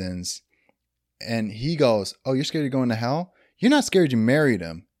reasons. And he goes, oh, you're scared of going to hell? You're not scared you married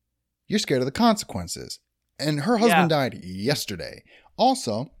him. You're scared of the consequences. And her husband died yesterday.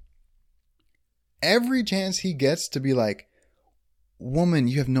 Also, every chance he gets to be like, woman,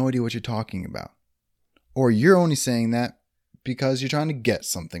 you have no idea what you're talking about. Or you're only saying that because you're trying to get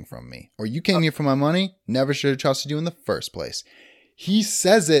something from me. Or you came here for my money. Never should have trusted you in the first place. He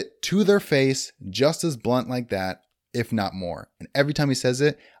says it to their face just as blunt like that, if not more. And every time he says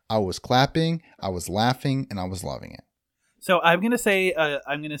it, I was clapping, I was laughing, and I was loving it. So I'm gonna say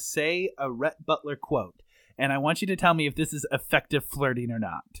a Rhett Butler quote, and I want you to tell me if this is effective flirting or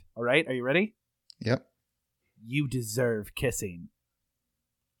not. All right, are you ready? Yep. You deserve kissing.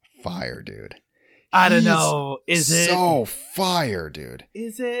 Fire, dude. I don't know. Is it so fire, dude?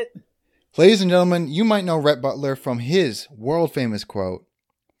 Is it? Ladies and gentlemen, you might know Rhett Butler from his world famous quote,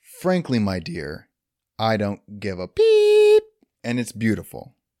 "Frankly, my dear, I don't give a beep," and it's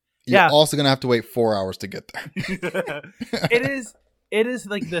beautiful. You're also going to have to wait 4 hours to get there. It is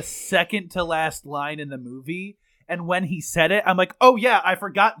like the second to last line in the movie. And when he said it, I'm like, oh yeah, I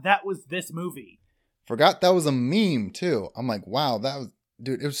forgot that was this movie. Forgot that was a meme too. I'm like, wow,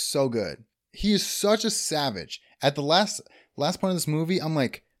 dude, it was so good. He is such a savage. At the last point of this movie, I'm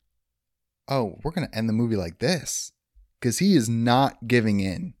like, oh, we're going to end the movie like this. Because he is not giving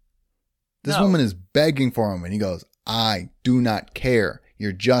in. This woman is begging for him. And he goes, I do not care.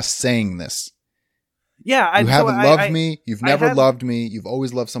 You're just saying this. Yeah. You haven't loved me. You've never loved me. You've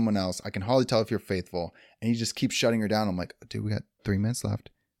always loved someone else. I can hardly tell if you're faithful. And he just keeps shutting her down. I'm like, dude, we got 3 minutes left.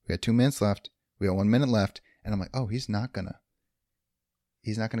 We got 2 minutes left. We got 1 minute left. And I'm like, oh, he's not gonna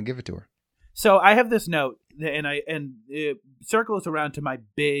give it to her. So I have this note, and it circles around to my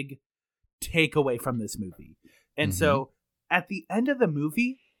big takeaway from this movie. And so at the end of the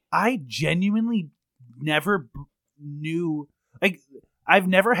movie, I genuinely never knew, like, I've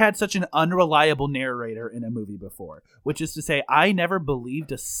never had such an unreliable narrator in a movie before, which is to say I never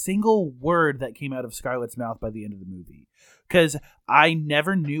believed a single word that came out of Scarlett's mouth by the end of the movie, because I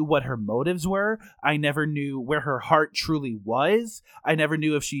never knew what her motives were. I never knew where her heart truly was. I never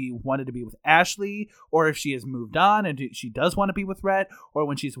knew if she wanted to be with Ashley or if she has moved on and she does want to be with Rhett, or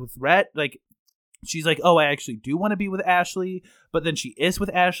when she's with Rhett, like, she's like, oh, I actually do want to be with Ashley, but then she is with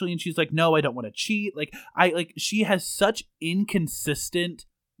Ashley and she's like, no, I don't want to cheat. She has such inconsistent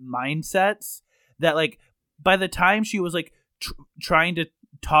mindsets that, like, by the time she was like trying to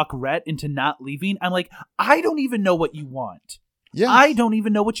talk Rhett into not leaving, I'm like, I don't even know what you want. Yeah. I don't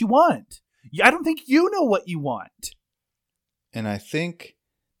even know what you want. I don't think you know what you want. And I think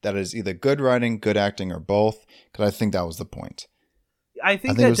that is either good writing, good acting, or both, because I think that was the point. I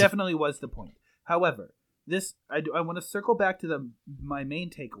think that definitely was the point. However, I want to circle back to my main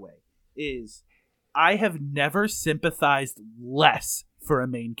takeaway is I have never sympathized less for a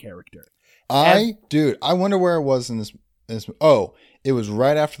main character. Dude, I wonder where it was in this. Oh, it was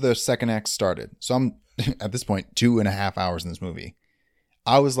right after the second act started. So I'm at this point 2.5 hours in this movie.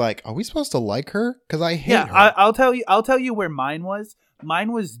 I was like, are we supposed to like her? Because I hate her. I'll tell you where mine was.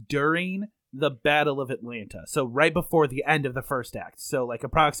 Mine was during the Battle of Atlanta. So right before the end of the first act. So like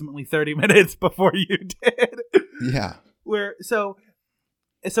approximately 30 minutes before you did. Yeah. So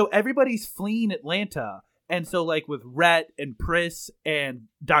everybody's fleeing Atlanta. And so like with Rhett and Pris and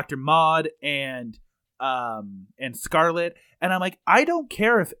Dr. Maud and Scarlett. And I'm like, I don't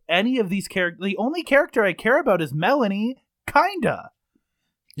care if any of these characters, the only character I care about is Melanie. Kinda.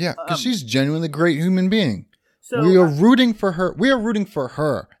 Yeah. Because she's genuinely a great human being. So we are rooting for her. We are rooting for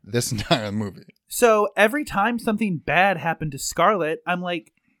her this entire movie. So every time something bad happened to Scarlett, I'm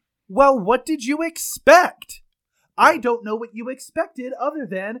like, well, what did you expect? I don't know what you expected other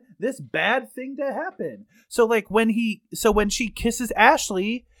than this bad thing to happen. So like when she kisses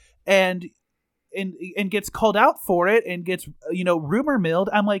Ashley and and gets called out for it and gets rumor milled.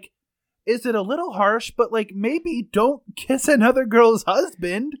 I'm like, is it a little harsh? But like, maybe don't kiss another girl's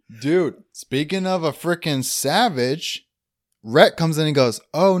husband. Dude, speaking of a freaking savage, Rhett comes in and goes,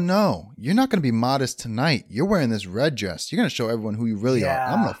 "Oh no, you're not going to be modest tonight. You're wearing this red dress. You're going to show everyone who you really are.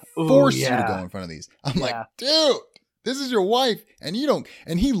 I'm going to force you to go in front of these." I'm like, dude, this is your wife. And you don't,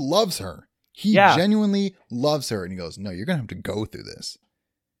 and he loves her. He genuinely loves her. And he goes, "No, you're going to have to go through this.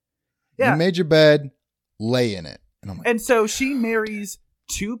 You made your bed, lay in it." And I'm like, and so she marries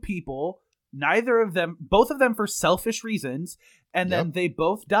two people, both of them for selfish reasons. And then they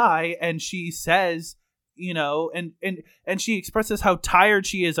both die. And she says, and she expresses how tired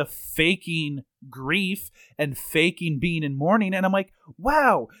she is of faking grief and faking being in mourning. And I'm like,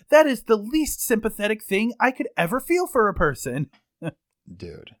 wow, that is the least sympathetic thing I could ever feel for a person.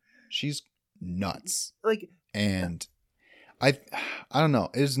 Dude, she's nuts. Like, and I don't know.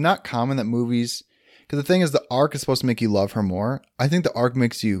 It's not common that movies, because the thing is, the arc is supposed to make you love her more. I think the arc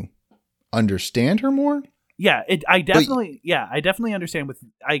makes you understand her more. Yeah, I definitely understand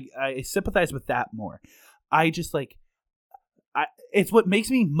I sympathize with that more. I just it's what makes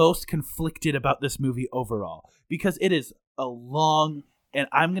me most conflicted about this movie overall, because it is a long and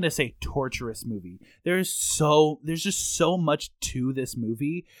I'm going to say torturous movie. There's just so much to this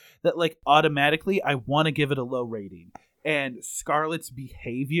movie that like automatically I want to give it a low rating. And Scarlett's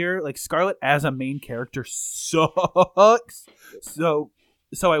behavior, like Scarlett as a main character sucks. So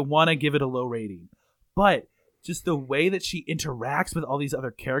I want to give it a low rating. But just the way that she interacts with all these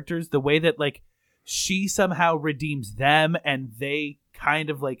other characters, the way that like she somehow redeems them and they kind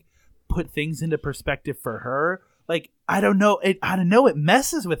of like put things into perspective for her. Like, I don't know. It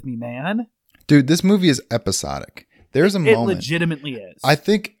messes with me, man. Dude, this movie is episodic. There's a moment. It legitimately is. I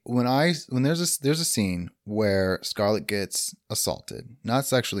think when there's a scene where Scarlett gets assaulted, not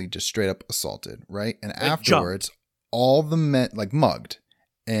sexually, just straight up assaulted, right? And like afterwards, all the men, like mugged,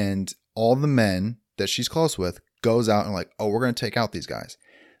 and all the men that she's close with goes out and like, oh, we're going to take out these guys.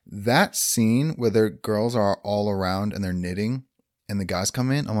 That scene where their girls are all around and they're knitting and the guys come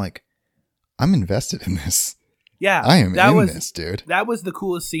in, I'm like, I'm invested in this. Yeah, I am in this, dude. That was the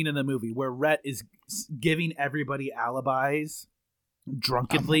coolest scene in the movie where Rhett is giving everybody alibis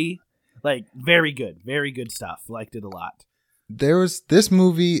drunkenly. Like, very good stuff. Liked it a lot. This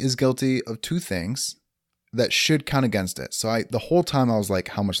movie is guilty of two things that should count against it. So the whole time I was like,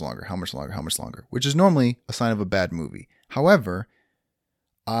 how much longer? How much longer? How much longer? Which is normally a sign of a bad movie. However,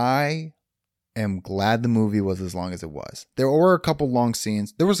 I am glad the movie was as long as it was. There were a couple long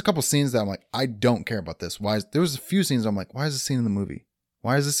scenes. There was a couple scenes that I'm like, I don't care about this. There was a few scenes I'm like, why is this scene in the movie?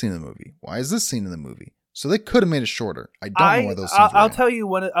 Why is this scene in the movie? Why is this scene in the movie? So they could have made it shorter. I don't know why those scenes were. I'll tell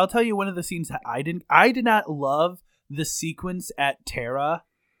you one of the scenes I did not love the sequence at Terra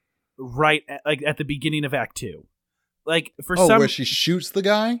right at the beginning of Act 2. Like where she shoots the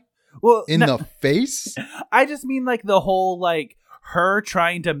guy? Well, in the face? I just mean like the whole like her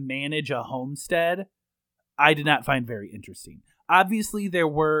trying to manage a homestead, I did not find very interesting. Obviously, there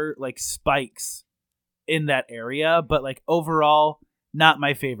were like spikes in that area, but like overall, not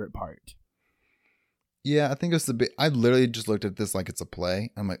my favorite part. Yeah, I think it's I literally just looked at this like it's a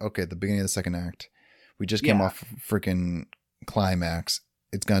play. I'm like, okay, at the beginning of the second act, we just came off freaking climax.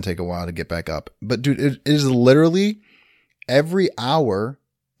 It's going to take a while to get back up. But dude, it is literally every hour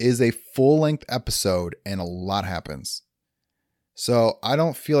is a full-length episode and a lot happens. So I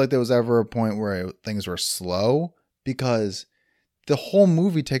don't feel like there was ever a point where things were slow, because the whole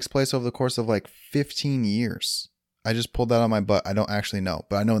movie takes place over the course of like 15 years. I just pulled that on my butt. I don't actually know.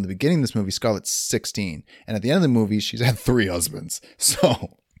 But I know in the beginning of this movie, Scarlett's 16. And at the end of the movie, she's had 3 husbands.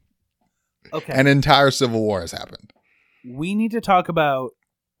 So an entire civil war has happened. We need to talk about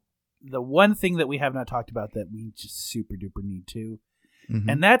the one thing that we have not talked about that we just super duper need to. Mm-hmm.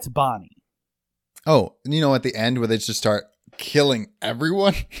 And that's Bonnie. Oh, at the end where they just start killing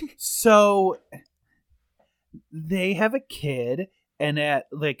everyone. So they have a kid, and at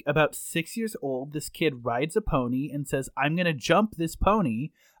like about 6 years old, this kid rides a pony and says, I'm going to jump this pony.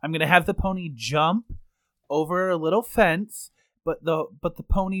 I'm going to have the pony jump over a little fence, but the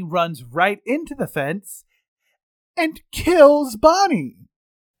pony runs right into the fence and kills Bonnie.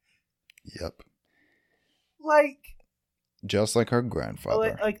 Yep. Like, just like her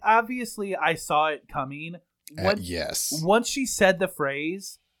grandfather. Like obviously I saw it coming. Yes. Once she said the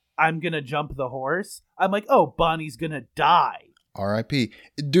phrase, I'm going to jump the horse, I'm like, oh, Bonnie's going to die. R.I.P.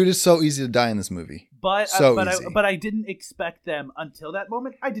 Dude, it's so easy to die in this movie. But I didn't expect them until that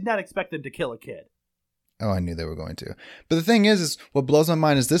moment. I did not expect them to kill a kid. Oh, I knew they were going to. But the thing is what blows my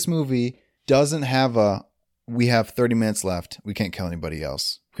mind is this movie doesn't have a we have 30 minutes left. We can't kill anybody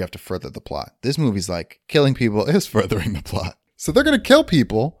else. We have to further the plot. This movie's like, killing people is furthering the plot. So they're going to kill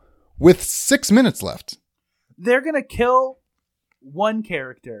people with 6 minutes left. They're going to kill one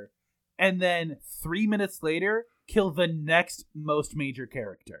character and then 3 minutes later, kill the next most major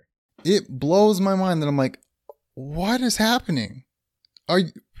character. It blows my mind that I'm like, what is happening?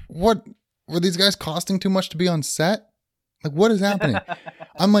 What were these guys costing too much to be on set? Like, what is happening?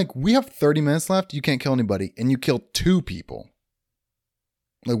 I'm like, we have 30 minutes left. You can't kill anybody. And you kill 2 people.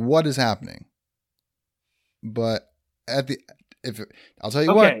 Like, what is happening? But I'll tell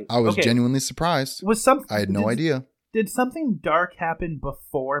you what, I was genuinely surprised. I had no idea. Did something dark happen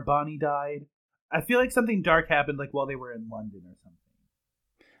before Bonnie died? I feel like something dark happened like while they were in London or something.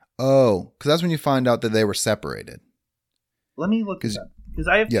 Oh, because that's when you find out that they were separated. Let me look it up. Because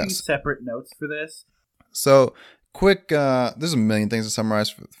I have 2 separate notes for this. So, quick, there's a million things to summarize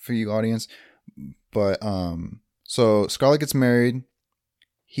for you audience. But, so Scarlett gets married.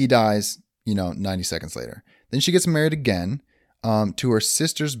 He dies, 90 seconds later. Then she gets married again to her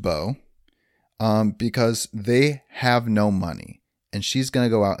sister's beau because they have no money. And she's going to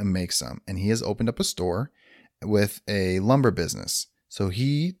go out and make some. And he has opened up a store with a lumber business. So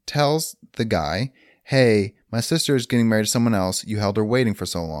he tells the guy, hey, my sister is getting married to someone else. You held her waiting for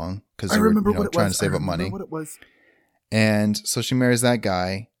so long because you were trying to save up money. What it was. And so she marries that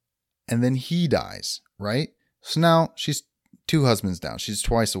guy. And then he dies, right? So now she's 2 husbands down. She's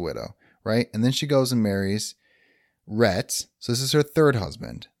twice a widow, right? And then she goes and marries Rhett. So this is her 3rd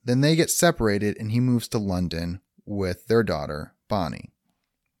husband. Then they get separated and he moves to London with their daughter, Bonnie.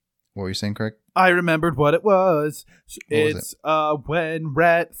 What were you saying, Craig? I remembered what it was. It's when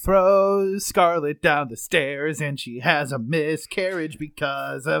Rhett throws Scarlett down the stairs and she has a miscarriage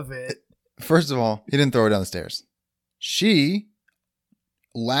because of it. First of all, he didn't throw her down the stairs. She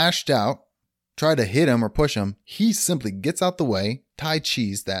lashed out, tried to hit him or push him. He simply gets out the way, Tai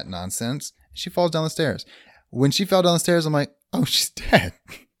Chi's that nonsense. She falls down the stairs. When she fell down the stairs, I'm like, oh, she's dead.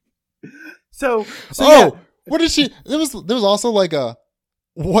 So yeah. What is she? There was also like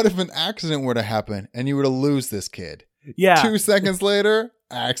what if an accident were to happen and you were to lose this kid? Yeah. 2 seconds later,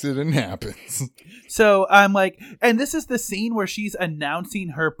 accident happens. So I'm like, and this is the scene where she's announcing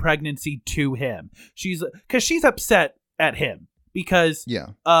her pregnancy to him. Because she's upset at him because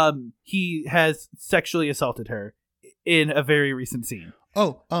he has sexually assaulted her in a very recent scene.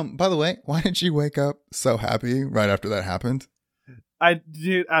 Oh, by the way, why did she wake up so happy right after that happened? I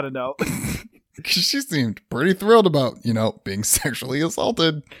don't know. She seemed pretty thrilled about, being sexually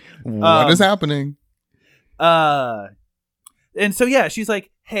assaulted. What is happening? And so, yeah, she's like,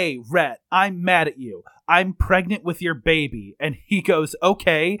 hey, Rhett, I'm mad at you. I'm pregnant with your baby. And he goes,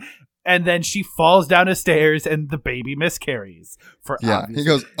 okay. And then she falls down the stairs and the baby miscarries. He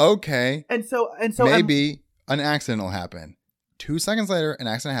goes, okay. And so maybe an accident will happen. 2 seconds later, an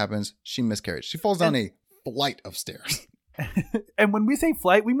accident happens. She miscarries. She falls down a flight of stairs. And when we say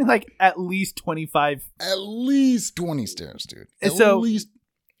flight, we mean like at least 25. At least 20 stairs, dude.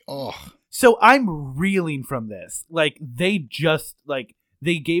 So I'm reeling from this. Like they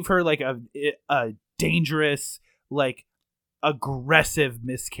gave her like a dangerous, like aggressive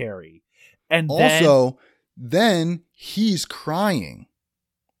miscarry. And then he's crying.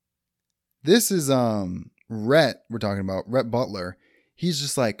 This is Rhett we're talking about, Rhett Butler. He's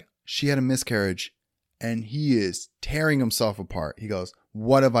just like, she had a miscarriage. And he is tearing himself apart. He goes,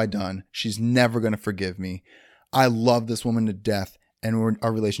 what have I done? She's never going to forgive me. I love this woman to death. And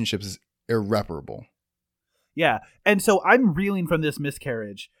our relationship is irreparable. Yeah. And so I'm reeling from this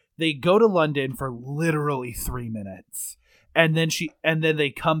miscarriage. They go to London for literally 3 minutes. And then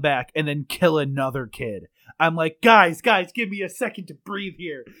they come back and then kill another kid. I'm like, guys, give me a second to breathe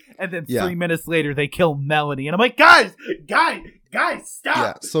here. And then 3 minutes later, they kill Melanie. And I'm like, guys, stop.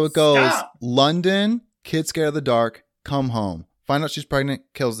 Yeah. So it goes London, kid scared of the dark, come home. Find out she's pregnant,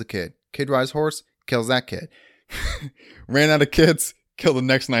 kills the kid. Kid rides horse, kills that kid. Ran out of kids, kill the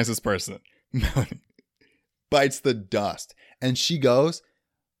next nicest person. Melanie bites the dust. And she goes,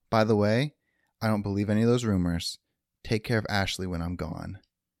 by the way, I don't believe any of those rumors. Take care of Ashley when I'm gone.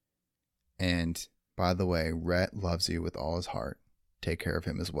 And by the way, Rhett loves you with all his heart. Take care of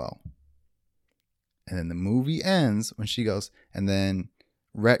him as well. And then the movie ends when she goes, and then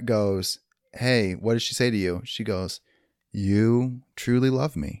Rhett goes, hey, what did she say to you? She goes, you truly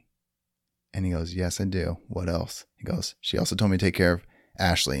love me. And he goes, yes, I do. What else? He goes, she also told me to take care of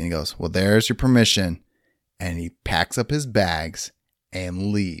Ashley. And he goes, well, there's your permission. And he packs up his bags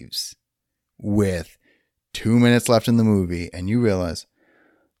and leaves with 2 minutes left in the movie. And you realize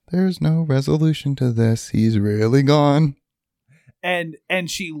there's no resolution to this. He's really gone. And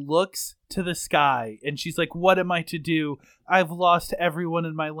she looks to the sky and she's like, what am I to do? I've lost everyone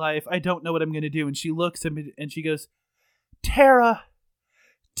in my life. I don't know what I'm going to do. And she looks at me and she goes, Tara,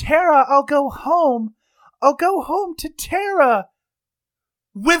 I'll go home. I'll go home to Tara.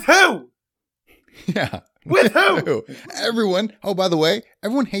 With who? Yeah. With who? Everyone. Oh, by the way,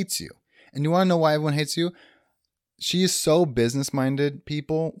 everyone hates you. And you want to know why everyone hates you? She is so business-minded,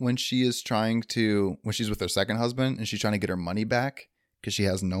 people, when she's with her second husband and she's trying to get her money back because she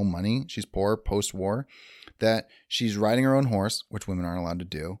has no money. She's poor post-war. That she's riding her own horse, which women aren't allowed to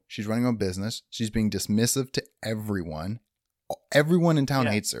do. She's running her own business. She's being dismissive to everyone. Everyone in town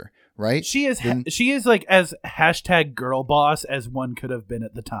hates her, right? She is like as hashtag girl boss as one could have been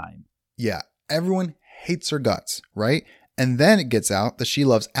at the time. Yeah. Everyone hates her guts, right? And then it gets out that she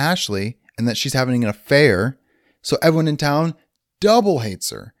loves Ashley and that she's having an affair. So everyone in town double hates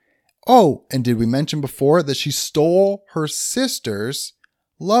her. Oh, and did we mention before that she stole her sister's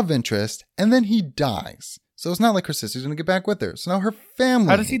love interest and then he dies? So it's not like her sister's going to get back with her. So now her family.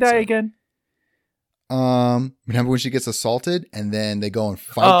 How does he die again? Remember when she gets assaulted and then they go and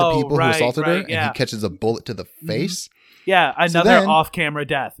fight the people who assaulted her and he catches a bullet to the face? Yeah, another off-camera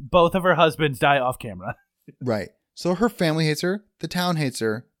death. Both of her husbands die off-camera. Right. So her family hates her. The town hates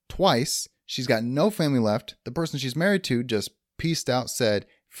her twice. She's got no family left. The person she's married to just pieced out, said,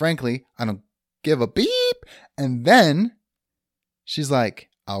 frankly, I don't give a beep. And then she's like,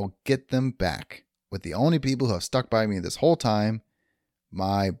 I'll get them back with the only people who have stuck by me this whole time,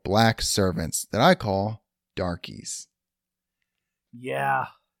 my black servants that I call darkies. Yeah.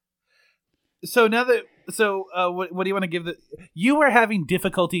 So now that, what do you want to give you were having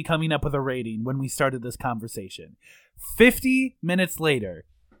difficulty coming up with a rating when we started this conversation. 50 minutes later,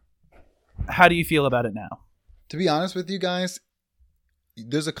 how do you feel about it now? To be honest with you guys,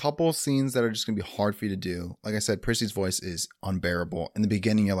 there's a couple scenes that are just going to be hard for you to do. Like I said, Prissy's voice is unbearable. In the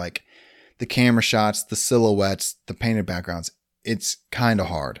beginning, you're like, the camera shots, the silhouettes, the painted backgrounds, it's kind of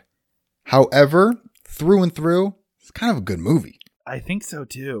hard. However, through and through, it's kind of a good movie. I think so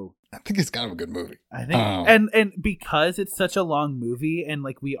too. I think it's kind of a good movie. I think, and because it's such a long movie and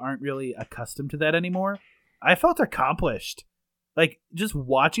like we aren't really accustomed to that anymore, I felt accomplished. Like just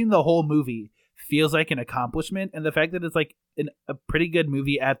watching the whole movie feels like an accomplishment, and the fact that it's like a pretty good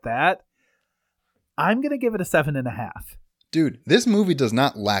movie at that, I'm gonna give it a 7.5. Dude, this movie does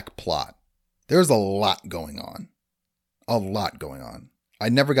not lack plot. There's a lot going on. A lot going on. I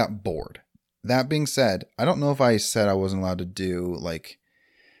never got bored. That being said, I don't know if I said I wasn't allowed to do like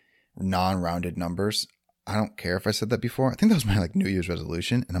non-rounded numbers. I don't care if I said that before. I think that was my like New Year's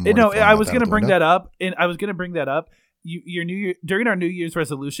resolution, and I was going to bring that up, and I was going to bring that up. Your New Year, during our New Year's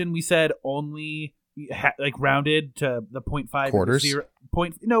resolution, we said only like rounded to the 0.5 quarters. We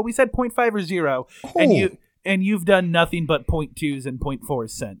said 0.5 or 0, and you've done nothing but 0.2s and 0.4s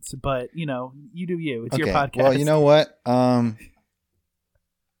since. But you know, you do you. It's your podcast. Well, you know what? I'm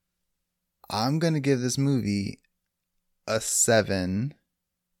going to give this movie a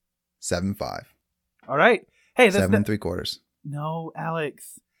 7.5. All right. Hey, that's 7 3/4. No,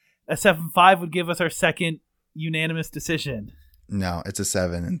 Alex. A 7.5 would give us our second unanimous decision. No, it's a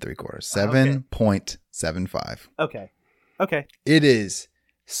 7 3/4. 7.75. Okay. It is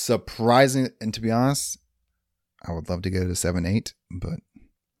surprising, and to be honest, I would love to get it a 7.8, but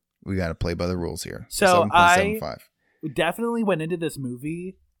we got to play by the rules here. So I definitely went into this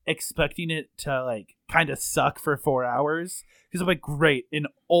movie expecting it to like kind of suck for 4 hours because I'm like, great, an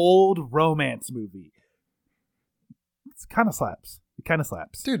old romance movie. It kind of slaps.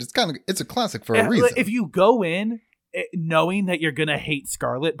 Dude, it's a classic for a reason. If you go in knowing that you're gonna hate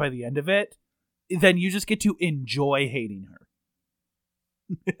Scarlett by the end of it, then you just get to enjoy hating her.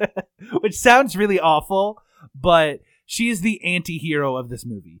 Which sounds really awful, but she is the anti-hero of this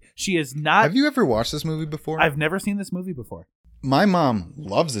movie. She is not. Have you ever watched this movie before? I've never seen this movie before. My mom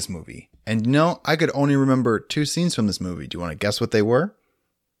loves this movie. And no, I could only remember 2 scenes from this movie. Do you want to guess what they were?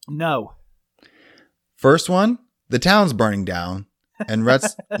 No. First one, the town's burning down and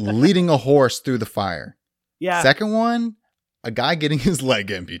Rhett's leading a horse through the fire. Yeah. Second one, a guy getting his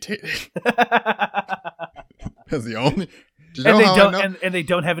leg amputated. That's the only. Do you know how I know? And they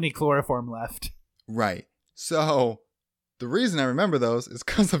don't have any chloroform left. Right. So the reason I remember those is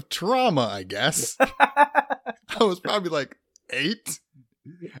because of trauma, I guess. I was probably like 8.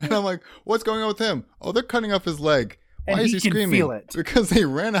 And I'm like, what's going on with him? Oh, they're cutting off his leg. Why is he screaming? Feel it. Because they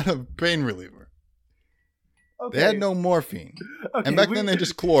ran out of pain reliever. Okay. They had no morphine. Okay, and back then they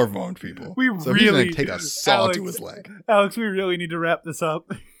just chloroformed people. So he's going to take a saw to his leg. Alex, we really need to wrap this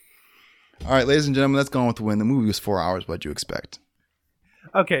up. All right, ladies and gentlemen, let's go on with the win. The movie was 4 hours. What'd you expect?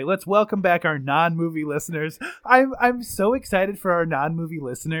 Okay, let's welcome back our non-movie listeners. I'm so excited for our non-movie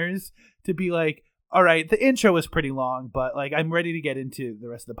listeners to be like, all right, the intro was pretty long, but like I'm ready to get into the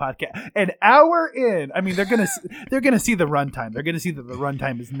rest of the podcast. An hour in, I mean, they're gonna see the runtime. They're gonna see that the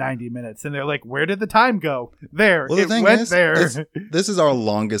runtime is 90 minutes, and they're like, where did the time go? There, Well, the it thing went is, there. this is our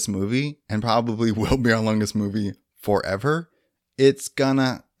longest movie, and probably will be our longest movie forever. It's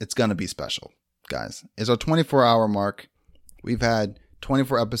gonna be special, guys. It's our 24-hour mark. We've had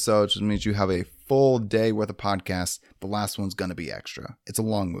 24 episodes, which means you have a full day worth of podcasts. The last one's gonna be extra. It's a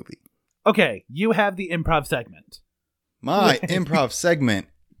long movie. Okay, you have the improv segment. My improv segment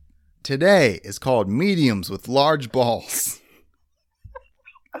today is called Mediums with Large Balls.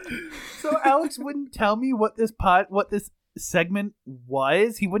 So Alex wouldn't tell me what this segment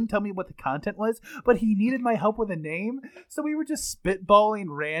was. He wouldn't tell me what the content was, but he needed my help with a name. So we were just spitballing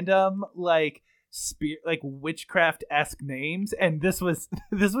random like witchcraft-esque names, and this was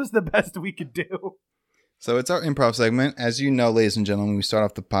the best we could do. So it's our improv segment. As you know, ladies and gentlemen, we start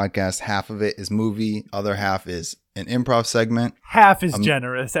off the podcast. Half of it is movie. Other half is an improv segment. Half is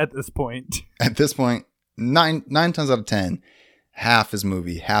generous at this point. At this point, nine times out of 10, half is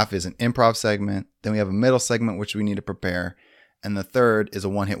movie. Half is an improv segment. Then we have a middle segment, which we need to prepare. And the third is a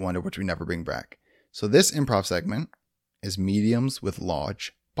one-hit wonder, which we never bring back. So this improv segment is Mediums with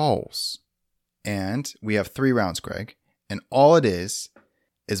Large Balls. And we have 3 rounds, Craig. And all it is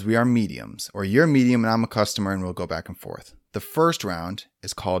we are mediums, or you're a medium and I'm a customer, and we'll go back and forth. The first round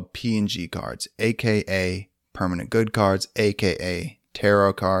is called P&G cards, aka permanent good cards, aka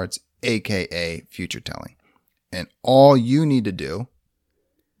tarot cards, aka future telling. And all you need to do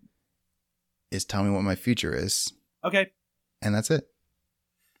is tell me what my future is. Okay. And that's it.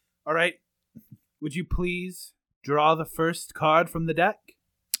 All right. Would you please draw the first card from the deck?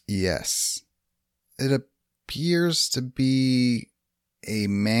 Yes. It appears to be a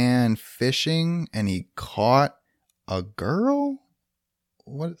man fishing, and he caught a girl?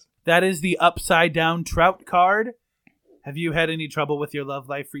 What is that? Is the upside down trout card. Have you had any trouble with your love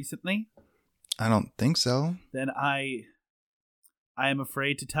life recently? I don't think so. Then I am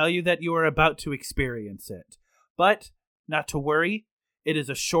afraid to tell you that you are about to experience it. But not to worry. It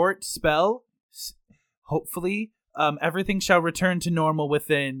is a short spell. Hopefully, everything shall return to normal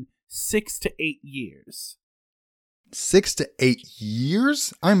within 6 to 8 years. 6 to 8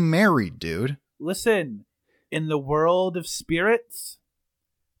 years? I'm married, dude. Listen, in the world of spirits,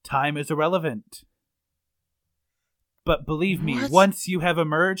 time is irrelevant. But believe me, once you have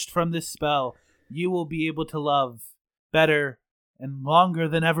emerged from this spell, you will be able to love better and longer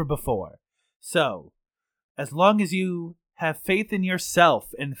than ever before. So, as long as you have faith in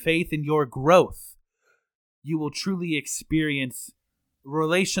yourself and faith in your growth, you will truly experience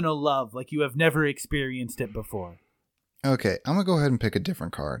relational love like you have never experienced it before. Okay, I'm going to go ahead and pick a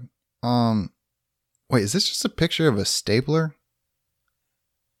different card. Wait, is this just a picture of a stapler?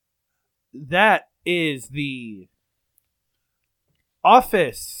 That is the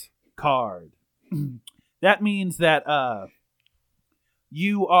office card. That means that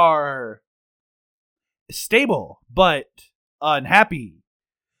you are stable but unhappy.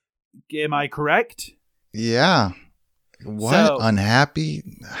 Am I correct? Yeah. What? So, unhappy?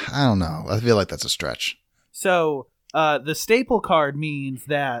 I don't know. I feel like that's a stretch. So, the staple card means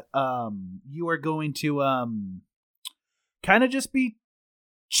that you are going to kind of just be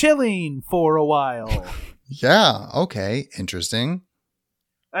chilling for a while. Yeah, okay. Interesting.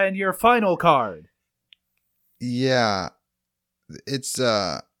 And your final card. Yeah. It's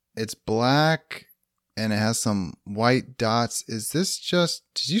black and it has some white dots. Is this just,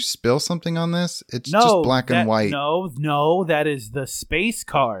 did you spill something on this? It's just black and white. No, that is the space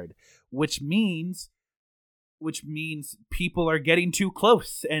card, which means people are getting too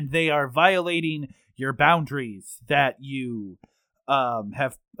close and they are violating your boundaries that you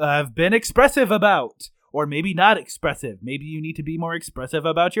have been expressive about, or maybe not expressive. Maybe you need to be more expressive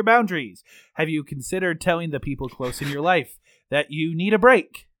about your boundaries. Have you considered telling the people close in your life that you need a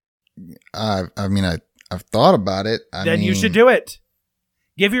break? I've thought about it. Then you should do it.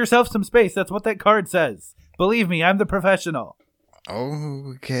 Give yourself some space. That's what that card says. Believe me, I'm the professional.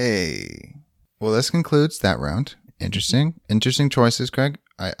 Okay. Well, this concludes that round. Interesting choices, Craig.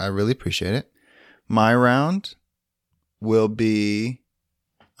 I really appreciate it. My round will be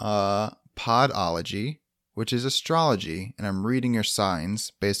podology, which is astrology, and I'm reading your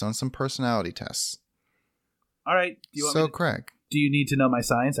signs based on some personality tests. All right. Craig, do you need to know my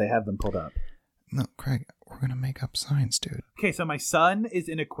signs? I have them pulled up. No, Craig, we're going to make up signs, dude. Okay, so my sun is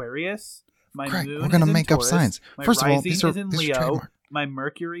in Aquarius. My Craig, moon we're going to is make in up Taurus. signs. My First of all, rising these is in Leo. My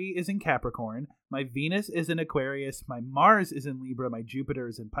Mercury is in Capricorn. My Venus is in Aquarius. My Mars is in Libra. My Jupiter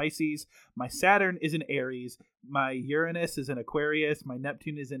is in Pisces. My Saturn is in Aries. My Uranus is in Aquarius. My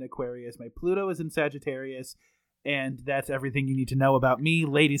Neptune is in Aquarius. My Pluto is in Sagittarius. And that's everything you need to know about me.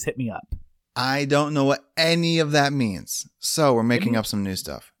 Ladies, hit me up. I don't know what any of that means. So we're making up some new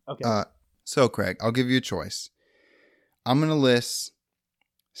stuff. Okay. So, Craig, I'll give you a choice. I'm going to list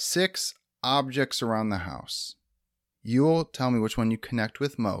 6 objects around the house. You'll tell me which one you connect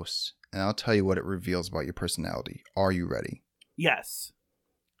with most, and I'll tell you what it reveals about your personality. Are you ready? Yes.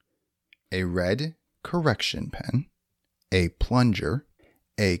 A red correction pen, a plunger,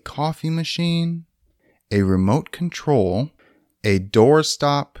 a coffee machine, a remote control, a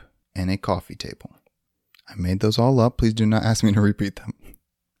doorstop, and a coffee table. I made those all up. Please do not ask me to repeat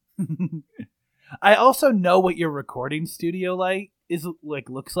them. I also know what your recording studio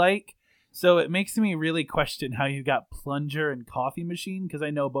looks like. So it makes me really question how you got plunger and coffee machine, because I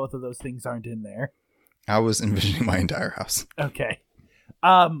know both of those things aren't in there. I was envisioning my entire house. Okay.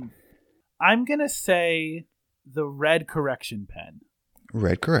 I'm going to say the red correction pen.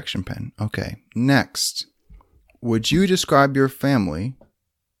 Red correction pen. Okay. Next, would you describe your family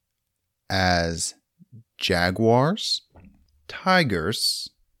as jaguars, tigers,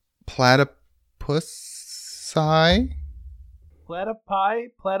 platypusi?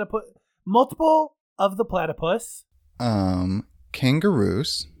 Platypus. Multiple of the platypus.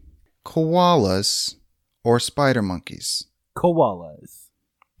 Kangaroos, koalas, or spider monkeys? Koalas.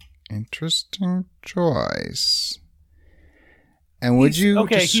 Interesting choice. And would you...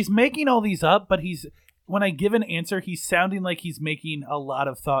 Okay, he's making all these up, but when I give an answer, he's sounding like he's making a lot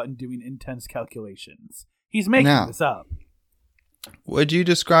of thought and doing intense calculations. He's making this up. Would you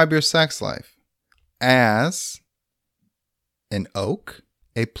describe your sex life as an oak,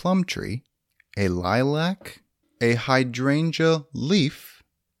 a plum tree, a lilac, a hydrangea leaf,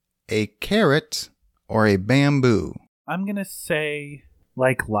 a carrot, or a bamboo? I'm going to say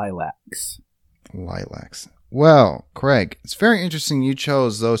like lilacs. Lilacs. Well, Craig, it's very interesting you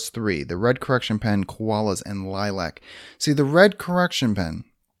chose those 3, the red correction pen, koalas, and lilac. See, the red correction pen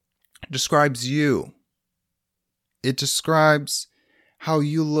describes you. It describes how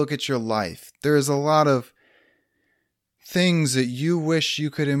you look at your life. There is a lot of things that you wish you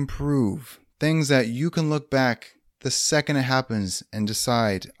could improve, things that you can look back the second it happens and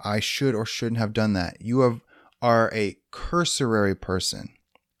decide, I should or shouldn't have done that. You are a cursory person.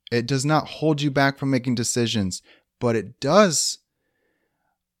 It does not hold you back from making decisions, but it does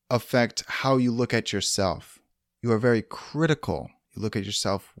affect how you look at yourself. You are very critical. You look at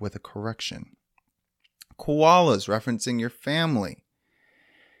yourself with a correction. Koalas, referencing your family.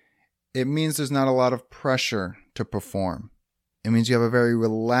 It means there's not a lot of pressure to perform. It means you have a very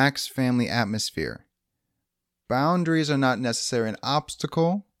relaxed family atmosphere. Boundaries are not necessarily an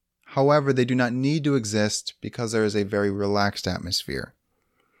obstacle. However, they do not need to exist because there is a very relaxed atmosphere.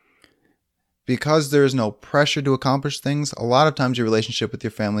 Because there is no pressure to accomplish things, a lot of times your relationship with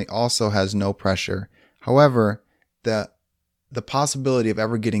your family also has no pressure. However, the possibility of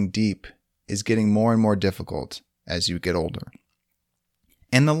ever getting deep is getting more and more difficult as you get older.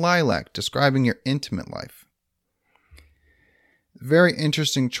 And the lilac, describing your intimate life. Very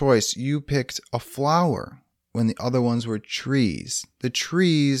interesting choice. You picked a flower when the other ones were trees. The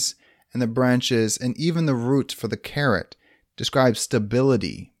trees and the branches and even the roots for the carrot describe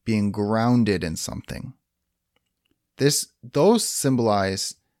stability, being grounded in something. Those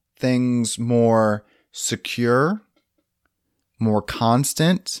symbolize things more secure, more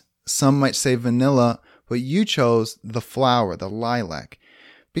constant. Some might say vanilla, but you chose the flower, the lilac.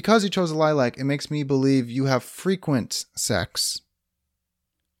 Because you chose a lilac, it makes me believe you have frequent sex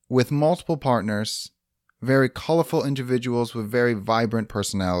with multiple partners, very colorful individuals with very vibrant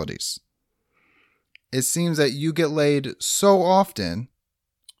personalities. It seems that you get laid so often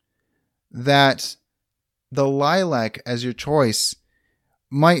that the lilac as your choice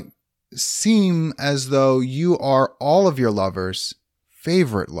might seem as though you are all of your lovers'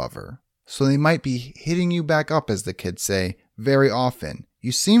 favorite lover. So they might be hitting you back up, as the kids say, very often.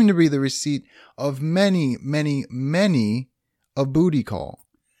 You seem to be the receipt of many, many, many a booty call.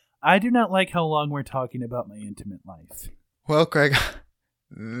 I do not like how long we're talking about my intimate life. Well, Craig,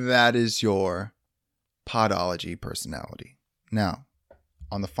 that is your podology personality. Now,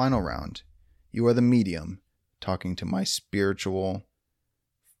 on the final round, you are the medium talking to my spiritual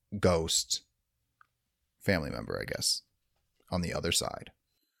ghost family member, I guess, on the other side.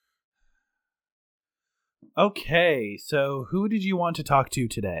 Okay, so who did you want to talk to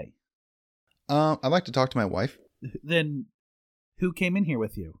today? I'd like to talk to my wife. Then who came in here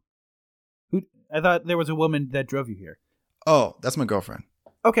with you? I thought there was a woman that drove you here. Oh, that's my girlfriend.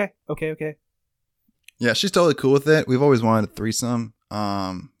 Okay. Yeah, she's totally cool with it. We've always wanted a threesome. But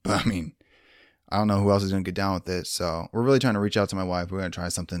I mean, I don't know who else is going to get down with it. So we're really trying to reach out to my wife. We're going to try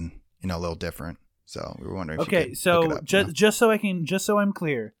something, a little different. So we were wondering if you could so hook it up, just so I'm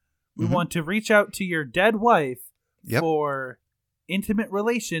clear, we want to reach out to your dead wife for intimate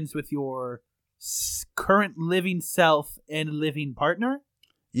relations with your current living self and living partner.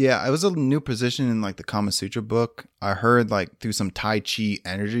 Yeah, it was a new position in like the Kama Sutra book. I heard like through some Tai Chi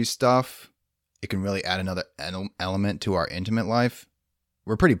energy stuff, it can really add another element to our intimate life.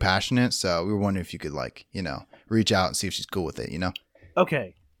 We're pretty passionate, so we were wondering if you could reach out and see if she's cool with it,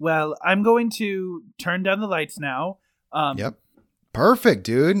 Okay. Well, I'm going to turn down the lights now. Yep. Perfect,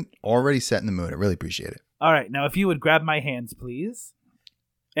 dude. Already set in the mood. I really appreciate it. All right. Now, if you would grab my hands, please.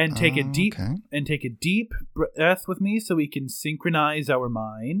 And take a deep breath with me so we can synchronize our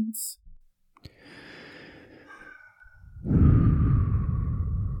minds.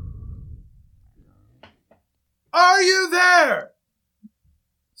 Are you there?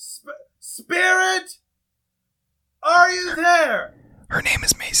 Spirit? Are you there? Her name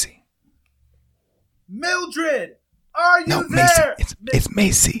is Macy. Mildred, are you there? Macy. It's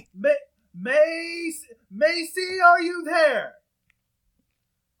Macy. Macy, are you there?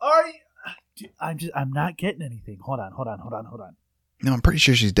 Are you? I'm not getting anything. Hold on. No, I'm pretty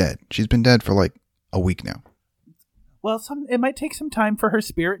sure she's dead. She's been dead for like a week now. Well, it might take some time for her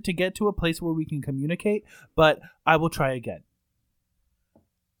spirit to get to a place where we can communicate, but I will try again.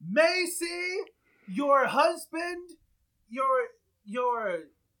 Macy, your husband, your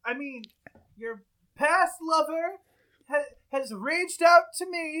past lover has reached out to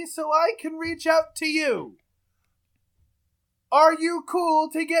me so I can reach out to you. Are you cool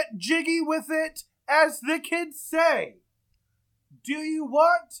to get jiggy with it, as the kids say? Do you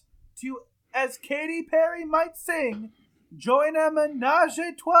want to, as Katy Perry might sing, join a menage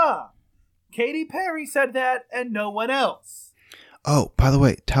a trois? Katy Perry said that and no one else. Oh, by the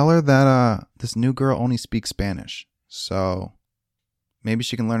way, tell her that this new girl only speaks Spanish. So maybe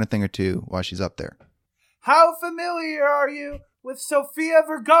she can learn a thing or two while she's up there. How familiar are you with Sofia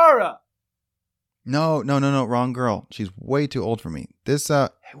Vergara? No, wrong girl. She's way too old for me. This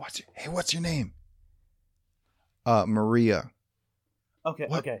what's your name? Maria. Okay.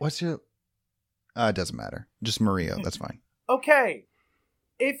 What's your it doesn't matter. Just Maria, that's fine. Okay.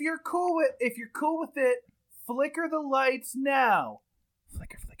 If you're cool with it, flicker the lights now.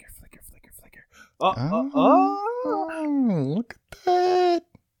 Flicker.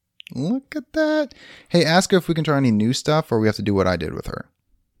 Look at that. Hey, ask her if we can try any new stuff or we have to do what I did with her.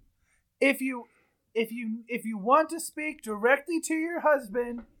 If you want to speak directly to your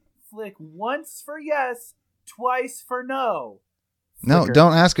husband, flick once for yes, twice for no. Flicker. No,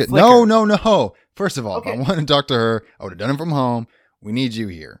 don't ask it. Flicker. No. First of all, okay. If I want to talk to her, I would have done it from home. We need you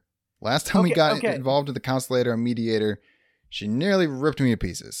here. Last time we got involved with the counselor and mediator, she nearly ripped me to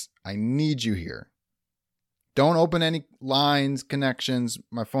pieces. I need you here. Don't open any lines, connections.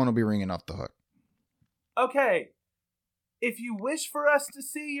 My phone will be ringing off the hook. Okay. If you wish for us to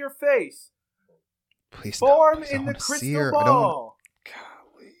see your face, please form in the crystal ball.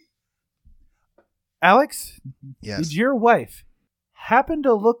 Golly. Alex? Yes. Did your wife happen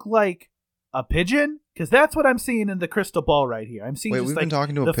to look like a pigeon? Because that's what I'm seeing in the crystal ball right here. I'm seeing we've been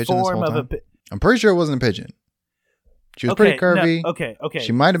talking to a the pigeon this form whole of time? I'm pretty sure it wasn't a pigeon. She was pretty curvy. No, okay.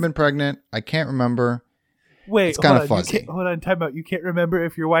 She might have been pregnant. I can't remember. Wait, it's kind of fuzzy. Hold on, time out. You can't remember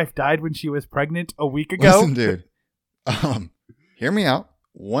if your wife died when she was pregnant a week ago? Listen, dude. Hear me out.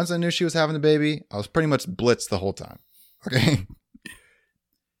 Once I knew she was having the baby, I was pretty much blitzed the whole time. Okay?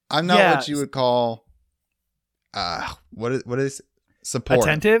 I'm not what you would call what is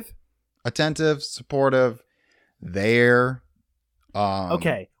supportive. Attentive, supportive, there.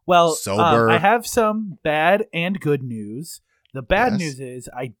 Okay. Well, sober. I have some bad and good news. The bad news is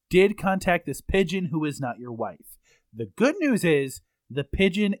I did contact this pigeon who is not your wife. The good news is the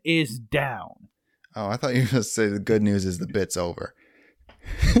pigeon is down. Oh, I thought you were going to say the good news is the bit's over.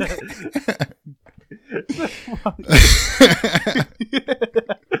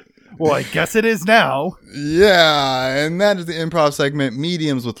 Well, I guess it is now. Yeah, and that is the improv segment,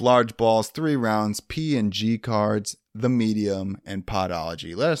 Mediums with Large Balls, 3 rounds, P and G cards, the medium, and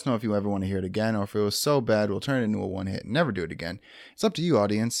Podology. Let us know if you ever want to hear it again, or if it was so bad, we'll turn it into a one-hit and never do it again. It's up to you,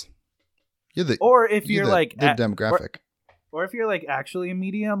 audience. You're the demographic. Or if you're like actually a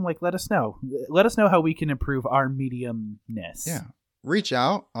medium, like let us know. Let us know how we can improve our mediumness. Yeah. Reach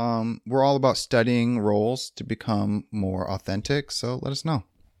out. We're all about studying roles to become more authentic, so let us know.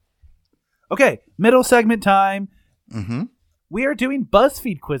 Okay, middle segment time. Mm-hmm. We are doing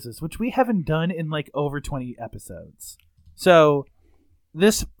BuzzFeed quizzes, which we haven't done in like over 20 episodes. So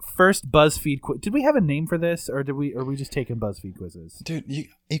this first BuzzFeed quiz, did we have a name for this, or are we just taking BuzzFeed quizzes? Dude,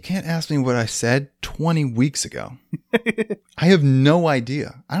 you can't ask me what I said 20 weeks ago. I have no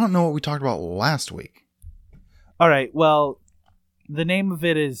idea. I don't know what we talked about last week. All right. Well, the name of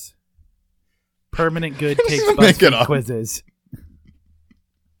it is Permanent Good Takes Make it BuzzFeed up. Quizzes.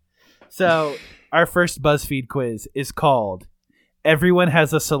 So our first BuzzFeed quiz is called Everyone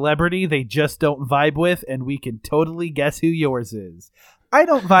Has a Celebrity They Just Don't Vibe With, and we can totally guess who yours is. I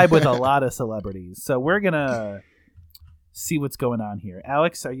don't vibe with a lot of celebrities, so we're going to see what's going on here.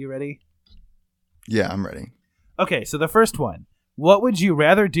 Alex, are you ready? Yeah, I'm ready. Okay, so the first one. What would you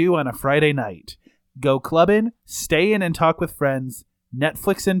rather do on a Friday night? Go clubbing, stay in and talk with friends,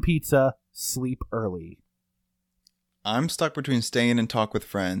 Netflix and pizza, sleep early. I'm stuck between staying and talk with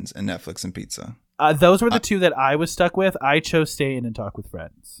friends and Netflix and pizza. Those were the two that I was stuck with. I chose stay in and talk with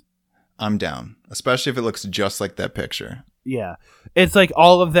friends. I'm down, especially if it looks just like that picture. Yeah. It's like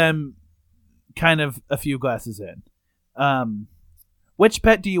all of them kind of a few glasses in. Which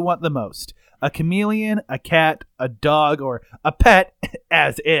pet do you want the most? A chameleon, a cat, a dog, or a pet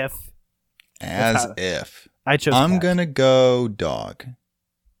as if? I chose I'm cat. going to go dog.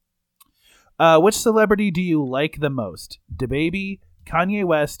 Which celebrity do you like the most? DaBaby, Kanye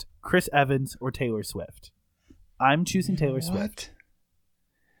West, Chris Evans, or Taylor Swift? I'm choosing Taylor Swift.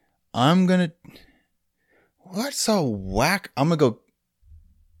 I'm going to... What's so whack? I'm going to go...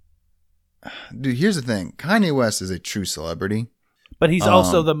 Dude, here's the thing. Kanye West is a true celebrity. But he's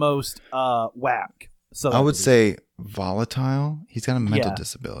also the most whack celebrity. I would say volatile. He's got a mental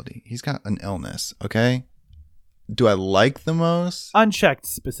disability. He's got an illness, okay? Do I like the most? Unchecked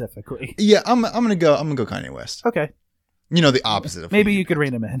specifically. Yeah, I'm gonna go Kanye West. Okay. You know, the opposite of maybe you could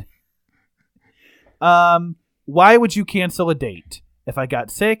rein him in. Why would you cancel a date? If I got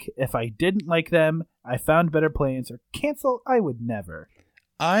sick, if I didn't like them, I found better plans, or cancel, I would never.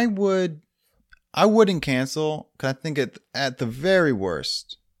 I wouldn't cancel, because I think at the very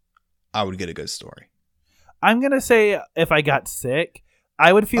worst, I would get a good story. I'm going to say if I got sick,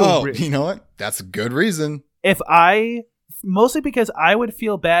 I would feel... you know what? That's a good reason. Mostly because I would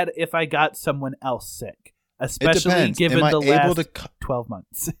feel bad if I got someone else sick, especially given the last 12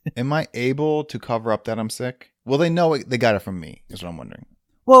 months. Am I able to cover up that I'm sick? Well, they know they got it from me, is what I'm wondering.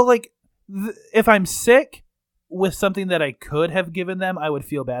 Well, like, if I'm sick with something that I could have given them, I would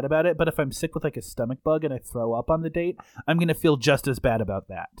feel bad about it. But if I'm sick with like a stomach bug and I throw up on the date, I'm going to feel just as bad about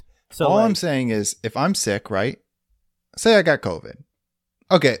that. So all I'm saying is, if I'm sick, right? Say I got COVID.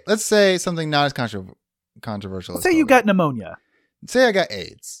 Okay, let's say something not as controversial. Let's say you got pneumonia. Say I got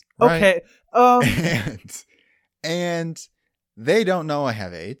AIDS. Right? Okay. And they don't know I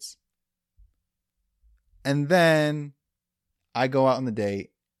have AIDS. And then I go out on the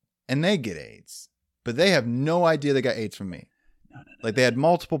date and they get AIDS. But they have no idea they got AIDS from me. No. Like, they had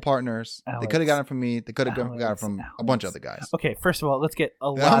multiple partners. Alex, they could have got it from me. They could have got it from a bunch of other guys. Okay, first of all, let's get a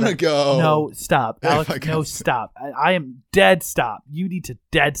lot I'm going to go. No, stop. Alex, no, stop. I am dead stop. You need to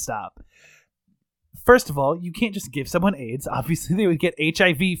dead stop. First of all, you can't just give someone AIDS. Obviously, they would get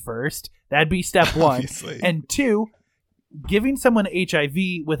HIV first. That'd be step one. Obviously. And two, giving someone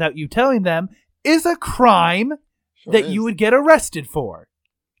HIV without you telling them is a crime that you would get arrested for.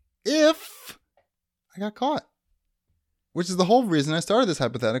 If I got caught. Which is the whole reason I started this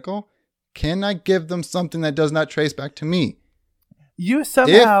hypothetical. Can I give them something that does not trace back to me? You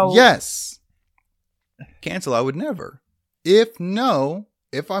somehow... Yes. Cancel, I would never. If no,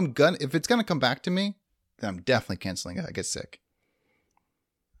 if it's gonna come back to me, then I'm definitely canceling if I get sick.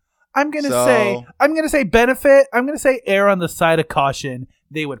 I'm gonna say benefit. I'm gonna say err on the side of caution.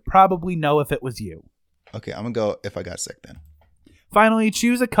 They would probably know if it was you. Okay, I'm gonna go if I got sick then. Finally,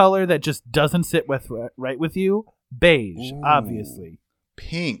 choose a color that just doesn't sit right with you. Beige, Ooh, obviously.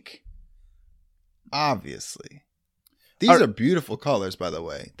 Pink, obviously. These are beautiful colors, by the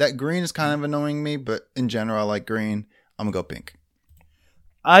way. That green is kind of annoying me, but in general, I like green. I'm gonna go pink.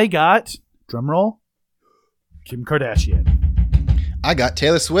 I got, drumroll, Kim Kardashian. I got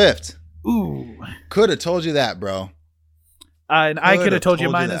Taylor Swift. Ooh. Could have told you that, bro. And I could have told you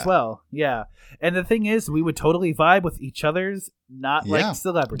mine as well. Yeah. And the thing is, we would totally vibe with each other's, not like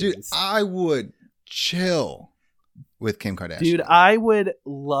celebrities. Dude, I would chill with Kim Kardashian. Dude, I would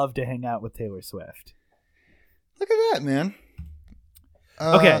love to hang out with Taylor Swift. Look at that, man.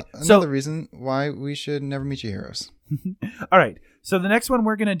 Okay. Another reason why we should never meet your heroes. All right. So the next one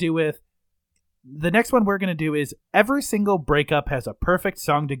we're going to do is every single breakup has a perfect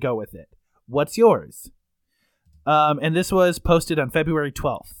song to go with it. What's yours? And this was posted on February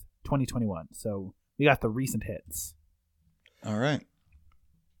 12th, 2021. So we got the recent hits. All right.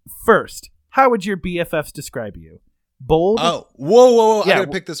 First, how would your BFFs describe you? Bold. Oh, whoa. Yeah, I got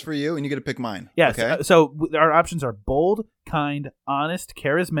to pick this for you and you get to pick mine. Yes. Okay. So our options are bold, kind, honest,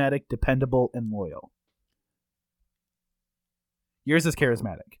 charismatic, dependable, and loyal. Yours is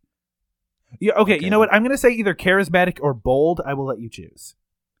charismatic. Yeah. Okay. You know what? I'm going to say either charismatic or bold. I will let you choose.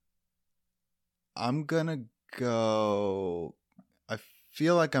 I'm going to go. I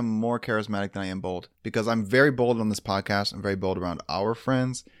feel like I'm more charismatic than I am bold because I'm very bold on this podcast. I'm very bold around our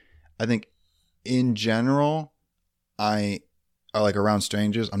friends. I think in general, like around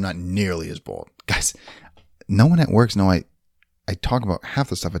strangers, I'm not nearly as bold. Guys, no one at works know I talk about half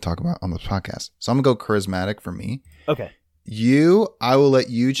the stuff I talk about on this podcast. So I'm going to go charismatic for me. Okay. I will let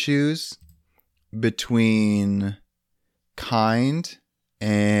you choose between kind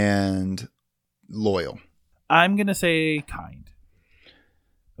and loyal. I'm going to say kind.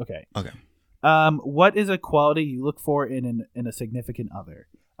 Okay. Okay. What is a quality you look for in a significant other?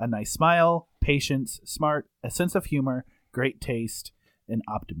 A nice smile, patience, smart, a sense of humor, great taste, and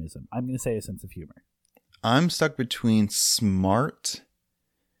optimism. I'm going to say a sense of humor. I'm stuck between smart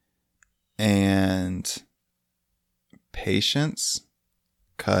and patience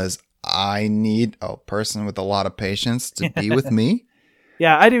because I need a person with a lot of patience to be with me.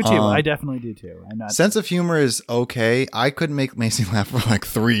 Yeah, I do too. I definitely do too. I'm not. Sense of humor is okay. I could make Macy laugh for like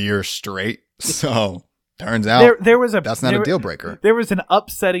 3 years straight. So turns out that's not a deal breaker. There was an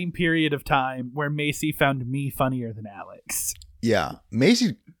upsetting period of time where Macy found me funnier than Alex. Yeah,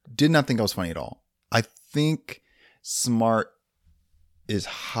 Macy did not think I was funny at all. I think smart is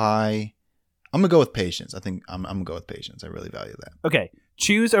high. I'm gonna go with patience. I think I'm gonna go with patience. I really value that. Okay,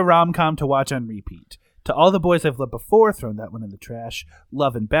 choose a rom-com to watch on repeat. To All the Boys I've Loved Before, thrown that one in the trash.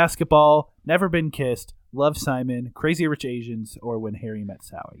 Love and Basketball, Never Been Kissed, Love, Simon, Crazy Rich Asians, or When Harry Met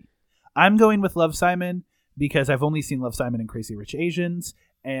Sally. I'm going with Love, Simon because I've only seen Love, Simon and Crazy Rich Asians,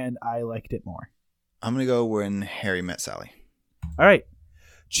 and I liked it more. I'm gonna go When Harry Met Sally. All right.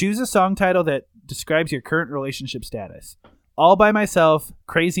 Choose a song title that describes your current relationship status. All by Myself,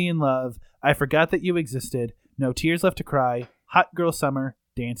 Crazy in Love, I Forgot That You Existed, No Tears Left to Cry, Hot Girl Summer,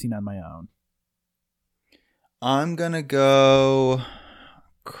 Dancing on My Own. I'm gonna go,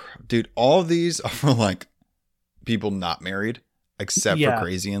 dude. All of these are for like people not married, except for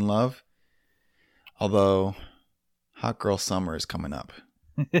Crazy in Love. Although, Hot Girl Summer is coming up.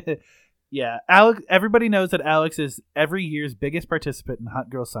 Yeah, Alex. Everybody knows that Alex is every year's biggest participant in Hot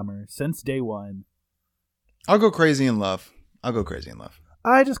Girl Summer since day one. I'll go Crazy in Love.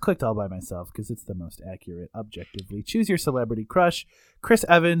 I just clicked All by Myself because it's the most accurate objectively. Choose your celebrity crush: Chris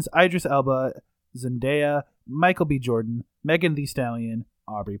Evans, Idris Elba, Zendaya, Michael B. Jordan, Megan Thee Stallion,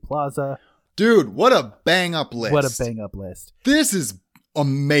 Aubrey Plaza. Dude, what a bang up list. This is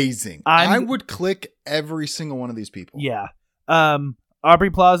amazing. I would click every single one of these people. Yeah.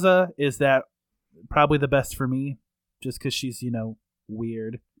 Aubrey Plaza is that probably the best for me just because she's,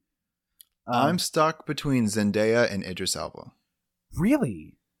 weird. I'm stuck between Zendaya and Idris Elba.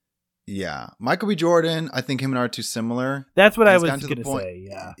 Really? Yeah. Michael B. Jordan, I think him and I are too similar. That's what I was going to say,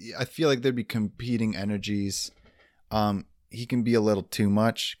 yeah. I feel like there'd be competing energies. He can be a little too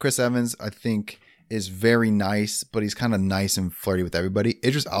much. Chris Evans, I think, is very nice, but he's kind of nice and flirty with everybody.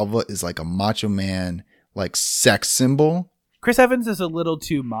 Idris Elba is like a macho man, like sex symbol. Chris Evans is a little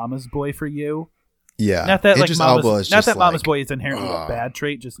too mama's boy for you. Yeah. Not that mama's boy is inherently a bad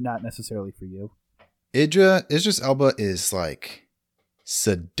trait, just not necessarily for you. Idris Elba is like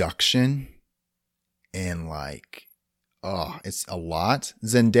seduction and like, it's a lot.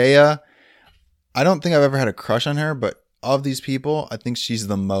 Zendaya, I don't think I've ever had a crush on her, but of these people, I think she's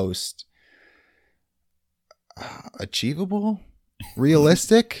the most achievable,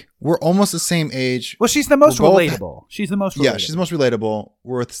 realistic. We're almost the same age. Well, she's the most relatable. She's the most relatable. Yeah, she's the most relatable.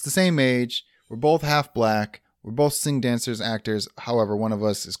 We're the same age. We're both half black. We're both sing dancers, actors. However, one of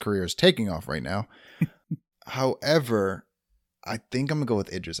us, his career is taking off right now. However, I think I'm going to go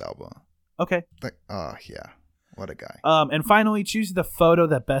with Idris Elba. Okay. Yeah. What a guy. And finally, choose the photo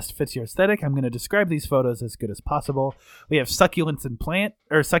that best fits your aesthetic. I'm going to describe these photos as good as possible. We have succulents in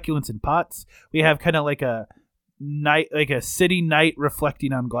pots. We have kind of like a city night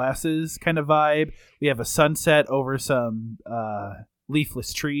reflecting on glasses kind of vibe. We have a sunset over some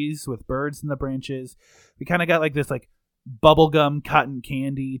leafless trees with birds in the branches. We kind of got like this like bubblegum cotton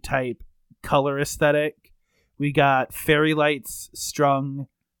candy type color aesthetic. We got fairy lights strung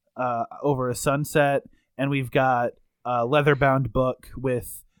over a sunset, and we've got a leather-bound book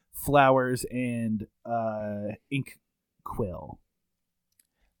with flowers and ink quill.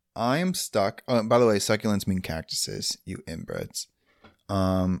 I am stuck. By the way, succulents mean cactuses, you inbreds.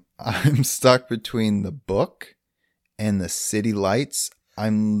 I'm stuck between the book and the city lights.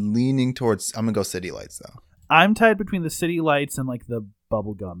 I'm leaning towards. I'm gonna go city lights though. I'm tied between the City Lights and like the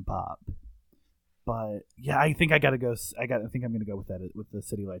Bubblegum Pop. But yeah, I think I think I'm gonna go with that with the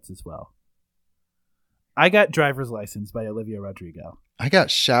City Lights as well. I got Driver's License by Olivia Rodrigo. I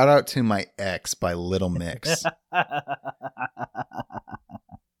got Shout Out to My Ex by Little Mix.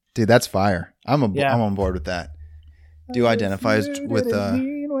 Dude, that's fire. I'm on board with that. Do you identify with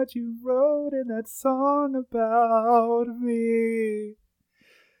mean what you wrote in that song about me?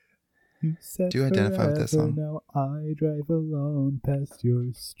 Do you identify with that song? Now I drive alone past your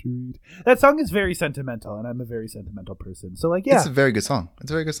street. That song is very sentimental, and I'm a very sentimental person. So, like, yeah. It's a very good song.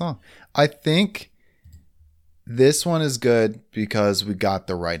 I think this one is good because we got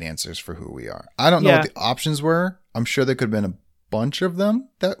the right answers for who we are. I don't know what the options were. I'm sure there could have been a bunch of them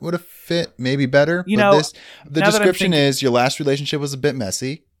that would have fit maybe better. The description is your last relationship was a bit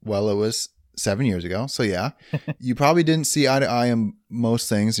messy. Well, it was 7 years ago. So yeah, you probably didn't see eye to eye on most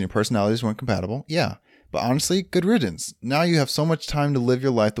things and your personalities weren't compatible. Yeah. But honestly, good riddance. Now you have so much time to live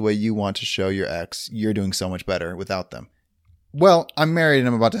your life the way you want to show your ex you're doing so much better without them. Well, I'm married and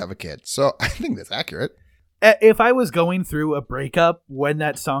I'm about to have a kid. So I think that's accurate. If I was going through a breakup when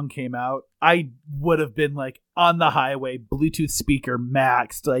that song came out, I would have been like on the highway, Bluetooth speaker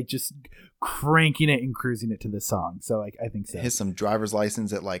maxed, like just cranking it and cruising it to this song. So like, I think so. Hit some Driver's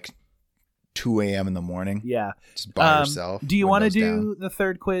License at like 2 a.m. in the morning. Yeah. Just by yourself. Do you want to do the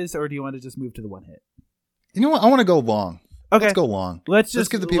third quiz or do you want to just move to the one hit? You know what? I want to go long. Okay. Let's go long. Let's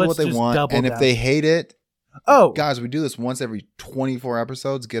give the people what they want. And if they hate it, guys, we do this once every 24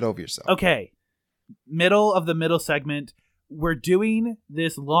 episodes. Get over yourself. Okay. Middle of the middle segment. We're doing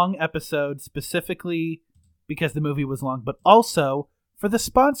this long episode specifically because the movie was long, but also for the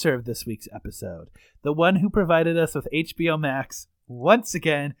sponsor of this week's episode, the one who provided us with HBO Max. Once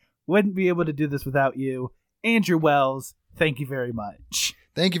again, wouldn't be able to do this without you, Andrew Wells. Thank you very much.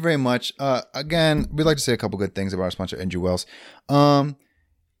 Thank you very much. Again, we'd like to say a couple good things about our sponsor, Andrew Wells.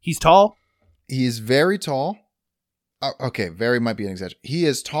 He's tall. He is very tall. Okay, very might be an exaggeration. He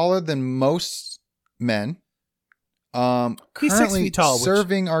is taller than most men. He's 6 feet tall,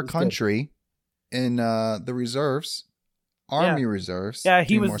 serving our country in the reserves, Army reserves. Yeah,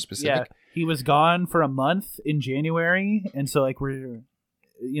 he was more specific. Yeah, he was gone for a month in January, and so like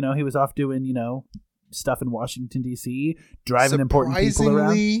he was off doing stuff in Washington D.C., driving important people around.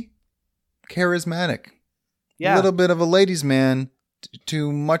 Surprisingly charismatic. Yeah, a little bit of a ladies' man,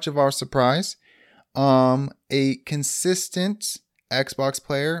 to much of our surprise. A consistent Xbox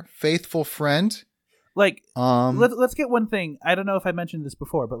player, faithful friend. Like, let's get one thing. I don't know if I mentioned this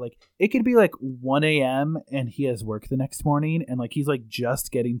before, but like, it could be like 1 a.m. and he has work the next morning, and like he's like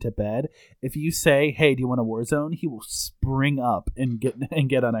just getting to bed. If you say, "Hey, do you want a Warzone?" he will spring up and get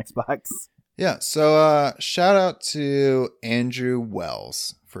on Xbox. Yeah. So, shout out to Andrew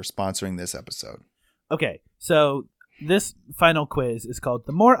Wells for sponsoring this episode. Okay, so this final quiz is called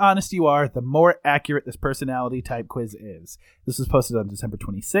 "The More Honest You Are, the More Accurate This Personality Type Quiz Is." This was posted on December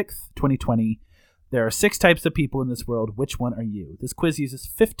 26th, 2020. There are 6 types of people in this world. Which one are you? This quiz uses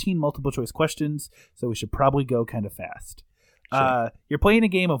 15 multiple choice questions, so we should probably go kind of fast. Sure. You're playing a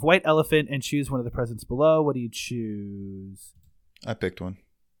game of White Elephant and choose one of the presents below. What do you choose? I picked one.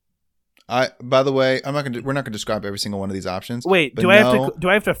 By the way, we're not going to describe every single one of these options. Wait, do I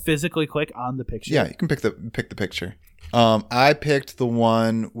have to physically click on the picture? Yeah, you can pick the picture. I picked the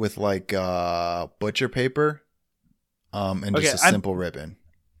one with like butcher paper, and just a simple ribbon.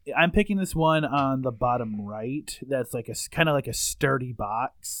 I'm picking this one on the bottom right. That's like kind of like a sturdy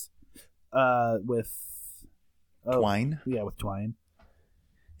box, with twine. Yeah, with twine.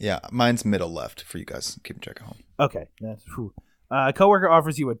 Yeah, mine's middle left for you guys. Keep track at home. Okay, that's. Coworker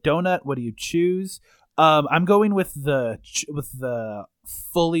offers you a donut. What do you choose? I'm going with the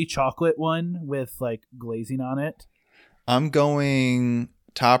fully chocolate one with like glazing on it. I'm going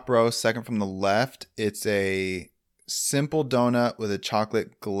top row, second from the left. It's a simple donut with a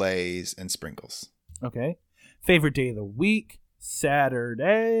chocolate glaze and sprinkles. Okay. Favorite day of the week?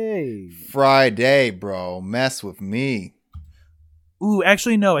 Saturday. Friday, bro. Mess with me. Ooh,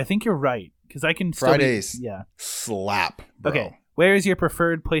 actually, no. I think you're right. Because I can Fridays. Slap, bro. Okay. Where is your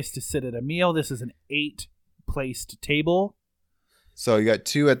preferred place to sit at a meal? This is an 8-placed table. So you got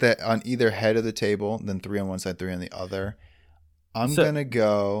 2 on either head of the table, then 3 on one side, 3 on the other. I'm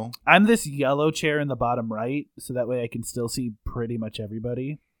this yellow chair in the bottom right, so that way I can still see pretty much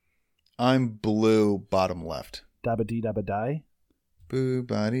everybody. I'm blue bottom left. Dabba dee dabba die. Boo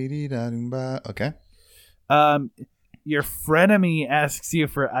ba dee dee da doo ba. Okay. Your frenemy asks you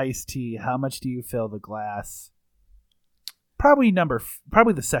for iced tea. How much do you fill the glass? Probably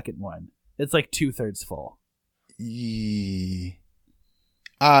the second one. It's like 2/3 full.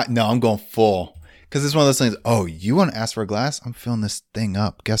 No, I'm going full. Because it's one of those things. Oh, you want to ask for a glass? I'm filling this thing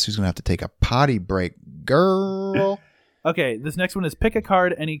up. Guess who's going to have to take a potty break, girl? Okay, this next one is pick a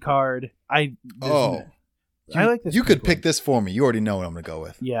card, any card. I like this. You could one. pick this for me. You already know what I'm going to go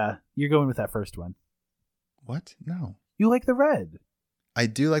with. Yeah, you're going with that first one. What? No. You like the red. I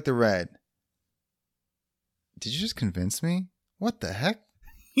do like the red. Did you just convince me? What the heck?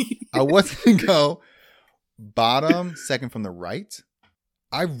 I was going to go bottom, second from the right.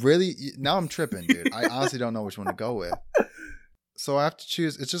 Now I'm tripping, dude. I honestly don't know which one to go with. So I have to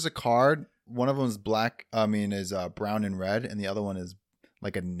choose. It's just a card. One of them is is brown and red, and the other one is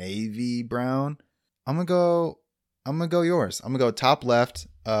like a navy brown. I'm gonna go yours. I'm gonna go top left,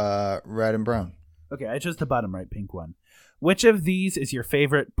 red and brown. Okay, I chose the bottom right pink one. Which of these is your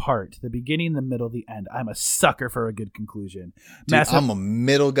favorite part? The beginning, the middle, the end. I'm a sucker for a good conclusion. Dude, I'm a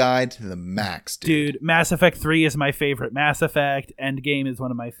middle guy to the max, dude. Mass Effect 3 is my favorite Mass Effect. Endgame is one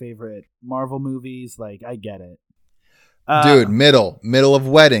of my favorite Marvel movies. Like, I get it. Dude, middle of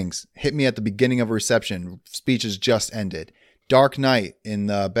weddings. Hit me at the beginning of a reception. Speeches just ended. Dark Knight in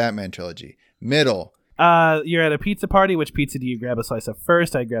the Batman trilogy. Middle. You're at a pizza party. Which pizza do you grab a slice of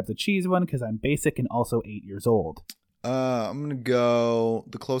first? I grab the cheese one because I'm basic and also 8 years old. I'm gonna go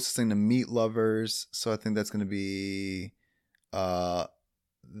the closest thing to meat lovers, so I think that's gonna be the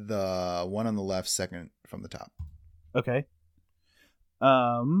one on the left, second from the top. Okay.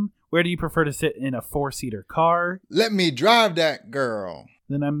 Where do you prefer to sit in a 4-seater car? Let me drive that girl.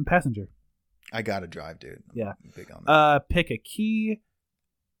 Then I'm passenger. I gotta drive, dude. Yeah. I'm big on that. Pick a key.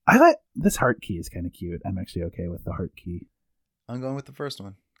 I like this heart key is kind of cute. I'm actually okay with the heart key. I'm going with the first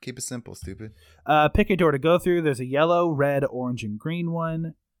one. Keep it simple, stupid. Pick a door to go through. There's a yellow, red, orange, and green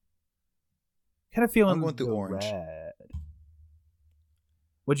one. Kind of feeling I'm going through orange. Red.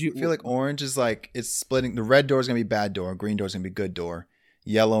 Would you I feel like orange is like it's splitting. The red door is gonna be bad door. Green door is gonna be good door.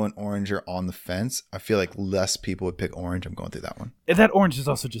 Yellow and orange are on the fence. I feel like less people would pick orange. I'm going through that one. That orange is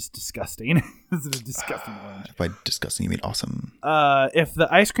also just disgusting. This is a disgusting orange. By disgusting, you mean awesome. If the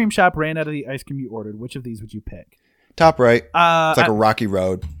ice cream shop ran out of the ice cream you ordered, which of these would you pick? Top right. It's like a rocky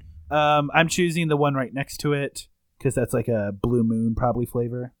road. I'm choosing the one right next to it because that's like a Blue Moon probably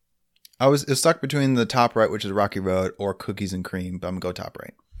flavor. I was stuck between the top right, which is Rocky Road, or cookies and cream, but I'm gonna go top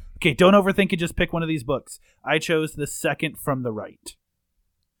right. Okay, don't overthink it. Just pick one of these books. I chose the second from the right.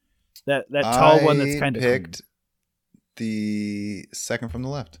 That tall one that's kind of picked the second from the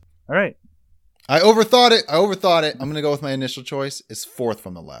left. All right. I overthought it. I'm gonna go with my initial choice. It's fourth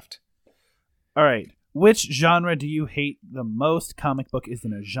from the left. All right. Which genre do you hate the most? Comic book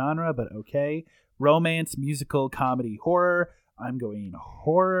isn't a genre, but okay. Romance, musical, comedy, horror. I'm going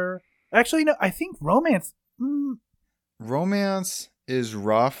horror. Actually, no, I think romance. Romance is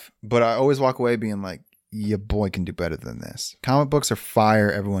rough, but I always walk away being like, your boy can do better than this. Comic books are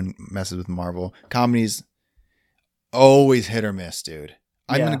fire. Everyone messes with Marvel. Comedies, always hit or miss, dude.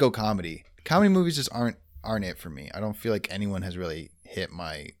 I'm going to go comedy. Comedy movies just aren't it for me. I don't feel like anyone has really hit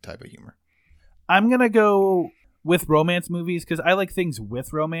my type of humor. I'm going to go with romance movies because I like things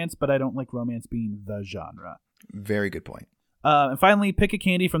with romance, but I don't like romance being the genre. Very good point. And finally, pick a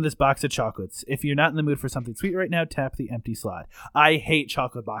candy from this box of chocolates. If you're not in the mood for something sweet right now, tap the empty slot. I hate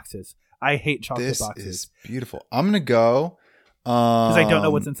chocolate boxes. I hate chocolate boxes. This is beautiful. I'm going to go. Because I don't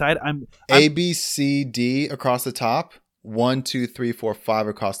know what's inside. I'm A, B, C, D across the top. 1, 2, 3, 4, 5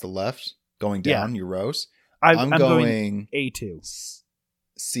 across the left. Going down your rows. I'm going A2.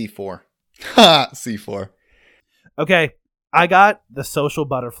 C4. C4. Okay. I got the social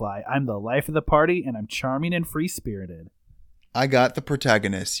butterfly. I'm the life of the party, and I'm charming and free-spirited. I got the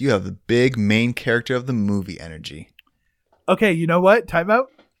protagonist. You have the big main character of the movie energy. Okay, you know what? Time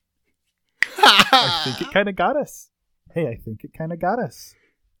out. I think it kind of got us. Hey, I think it kind of got us.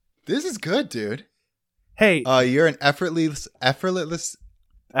 This is good, dude. Hey. You're an effortlessly.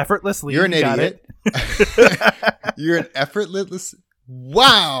 Effortlessly. You're an idiot. You're an effortless.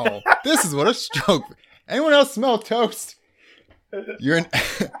 Wow. This is what a stroke. Anyone else smell toast? You're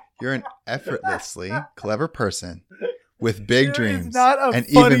an effortlessly clever person with big dreams. There's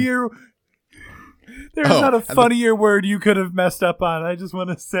not a funnier word you could have messed up on. I just want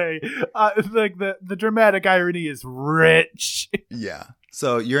to say, like the dramatic irony is rich. Yeah.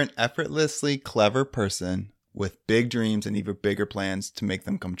 So you're an effortlessly clever person with big dreams and even bigger plans to make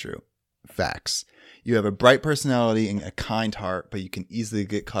them come true. Facts. You have a bright personality and a kind heart, but you can easily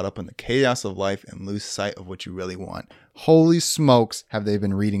get caught up in the chaos of life and lose sight of what you really want. Holy smokes, have they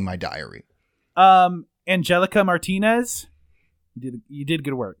been reading my diary? Angelica Martinez, you did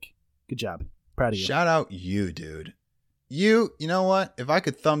good work. Good job. Proud of you. Shout out you, dude. You know what? If I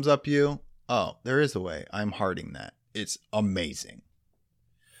could thumbs up you, there is a way. I'm hearting that. It's amazing.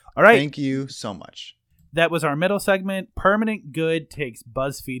 All right. Thank you so much. That was our middle segment. Permanent Good takes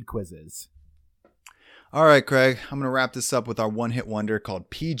BuzzFeed quizzes. All right, Craig. I'm going to wrap this up with our one-hit wonder called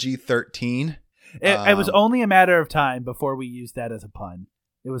PG-13. It was only a matter of time before we used that as a pun.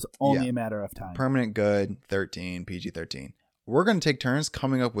 It was only a matter of time. Permanent Good, 13, PG-13. We're going to take turns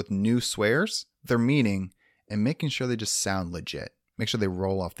coming up with new swears, their meaning, and making sure they just sound legit. Make sure they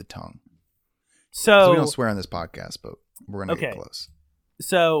roll off the tongue. So we don't swear on this podcast, but we're going to get close.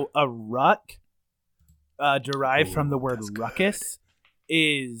 So a ruck, derived from the word ruckus,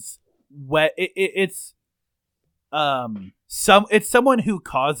 is it's someone who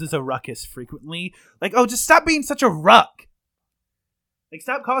causes a ruckus frequently. Like, oh, just stop being such a ruck. Like,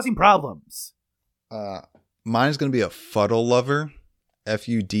 stop causing problems. Mine is going to be a fuddle lover.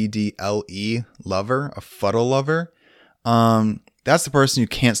 Fuddle lover. A fuddle lover. That's the person who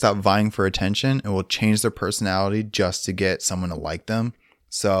can't stop vying for attention and will change their personality just to get someone to like them.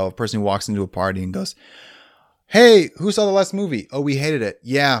 So a person who walks into a party and goes, "Hey, who saw the last movie? Oh, we hated it.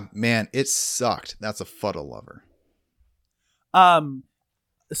 Yeah, man, it sucked." That's a fuddle lover.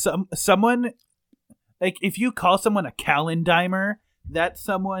 Someone, like, if you call someone a calendimer, that's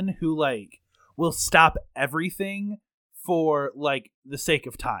someone who, like, will stop everything for, like, the sake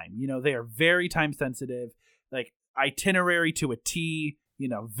of time. You know, they are very time sensitive, like, itinerary to a T, you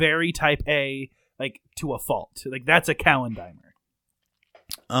know, very type A, like, to a fault. Like, that's a calendimer.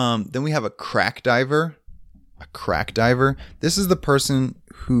 Then we have a crack diver. A crack diver. This is the person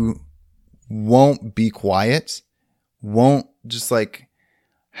who won't be quiet, won't just, like,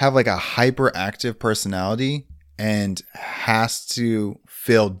 have, like, a hyperactive personality and has to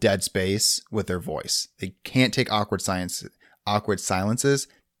fill dead space with their voice. They can't take awkward silences.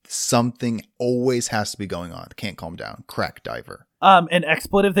 Something always has to be going on. They can't calm down. Crack diver. An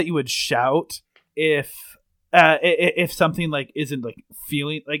expletive that you would shout if something, like, isn't, like,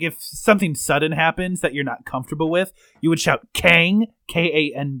 feeling, like, if something sudden happens that you're not comfortable with, you would shout Kang,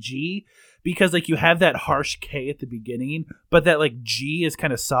 K-A-N-G, because, like, you have that harsh K at the beginning, but that, like, G is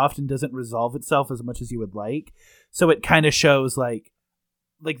kind of soft and doesn't resolve itself as much as you would like. So it kind of shows, like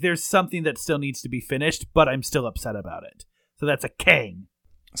there's something that still needs to be finished, but I'm still upset about it. So that's a Kang.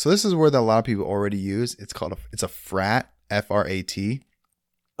 So this is where a lot of people already use. It's called it's a frat, F-R-A-T.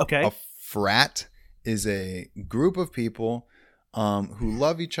 Okay. A frat is a group of people who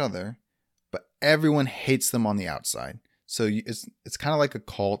love each other, but everyone hates them on the outside. So it's kind of like a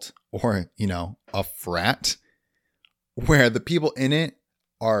cult or, you know, a frat where the people in it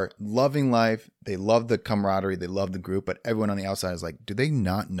are loving life. They love the camaraderie. They love the group, but everyone on the outside is like, do they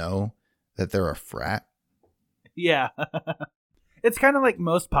not know that they're a frat? Yeah. It's kind of like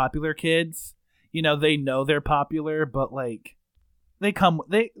most popular kids. You know, they know they're popular, but, like, they come with...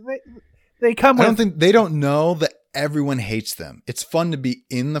 I don't think they don't know that everyone hates them. It's fun to be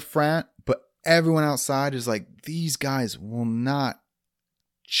in the frat, but everyone outside is like, these guys will not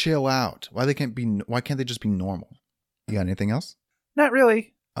chill out. Why can't they just be normal? You got anything else? Not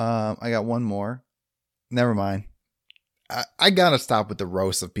really. I got one more. Never mind. I gotta stop with the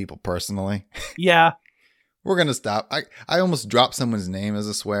roast of people personally. Yeah. We're gonna stop. I almost dropped someone's name as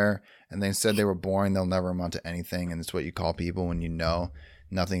a swear, and they said they were boring. They'll never amount to anything, and it's what you call people when you know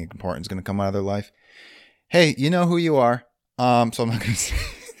nothing important is going to come out of their life. Hey, you know who you are. So I'm not going to say.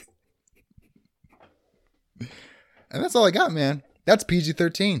 And that's all I got, man. That's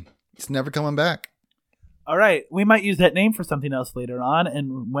PG-13. It's never coming back. All right. We might use that name for something else later on.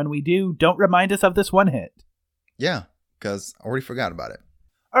 And when we do, don't remind us of this one hit. Yeah, because I already forgot about it.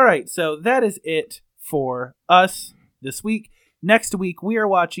 All right. So that is it for us this week. Next week, we are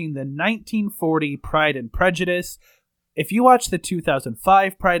watching the 1940 Pride and Prejudice. If you watch the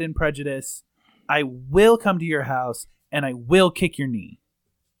 2005 Pride and Prejudice, I will come to your house and I will kick your knee.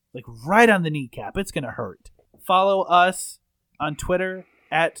 Like, right on the kneecap. It's going to hurt. Follow us on Twitter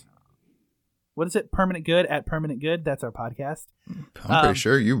at, what is it? Permanent Good, at Permanent Good. That's our podcast. I'm pretty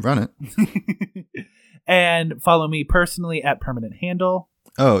sure you run it. And follow me personally at Permanent Handle.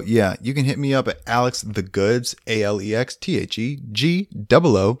 Oh, yeah. You can hit me up at Alex the Goods,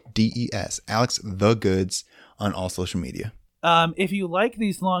 AlexTheGoods, Alex the Goods on all social media. If you like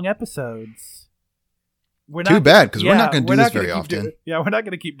these long episodes, we're not too bad, because we're not going to do this very often. We're not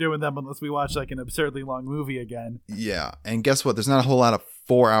going to keep doing them unless we watch, like, an absurdly long movie again. Yeah, and guess what? There's not a whole lot of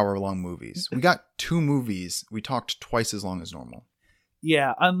 4-hour long movies. We got 2 movies. We talked twice as long as normal.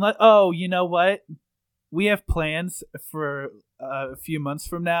 Yeah, oh, you know what? We have plans for a few months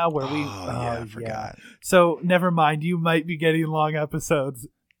from now where we... I forgot. So, never mind. You might be getting long episodes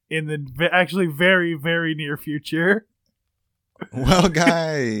in the actually very, very near future. Well,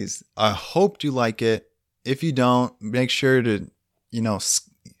 guys, I hope you like it. If you don't, make sure to,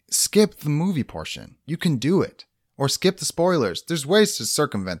 skip the movie portion. You can do it. Or skip the spoilers. There's ways to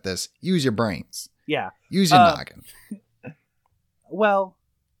circumvent this. Use your brains. Yeah. Use your noggin. Well,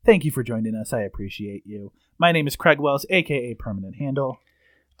 thank you for joining us. I appreciate you. My name is Craig Wells, a.k.a. Permanent Handle.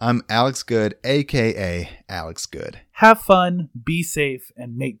 I'm Alex Good, a.k.a. Alex Good. Have fun, be safe,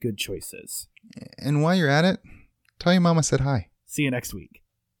 and make good choices. And while you're at it, tell your mama I said hi. See you next week.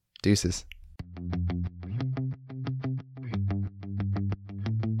 Deuces.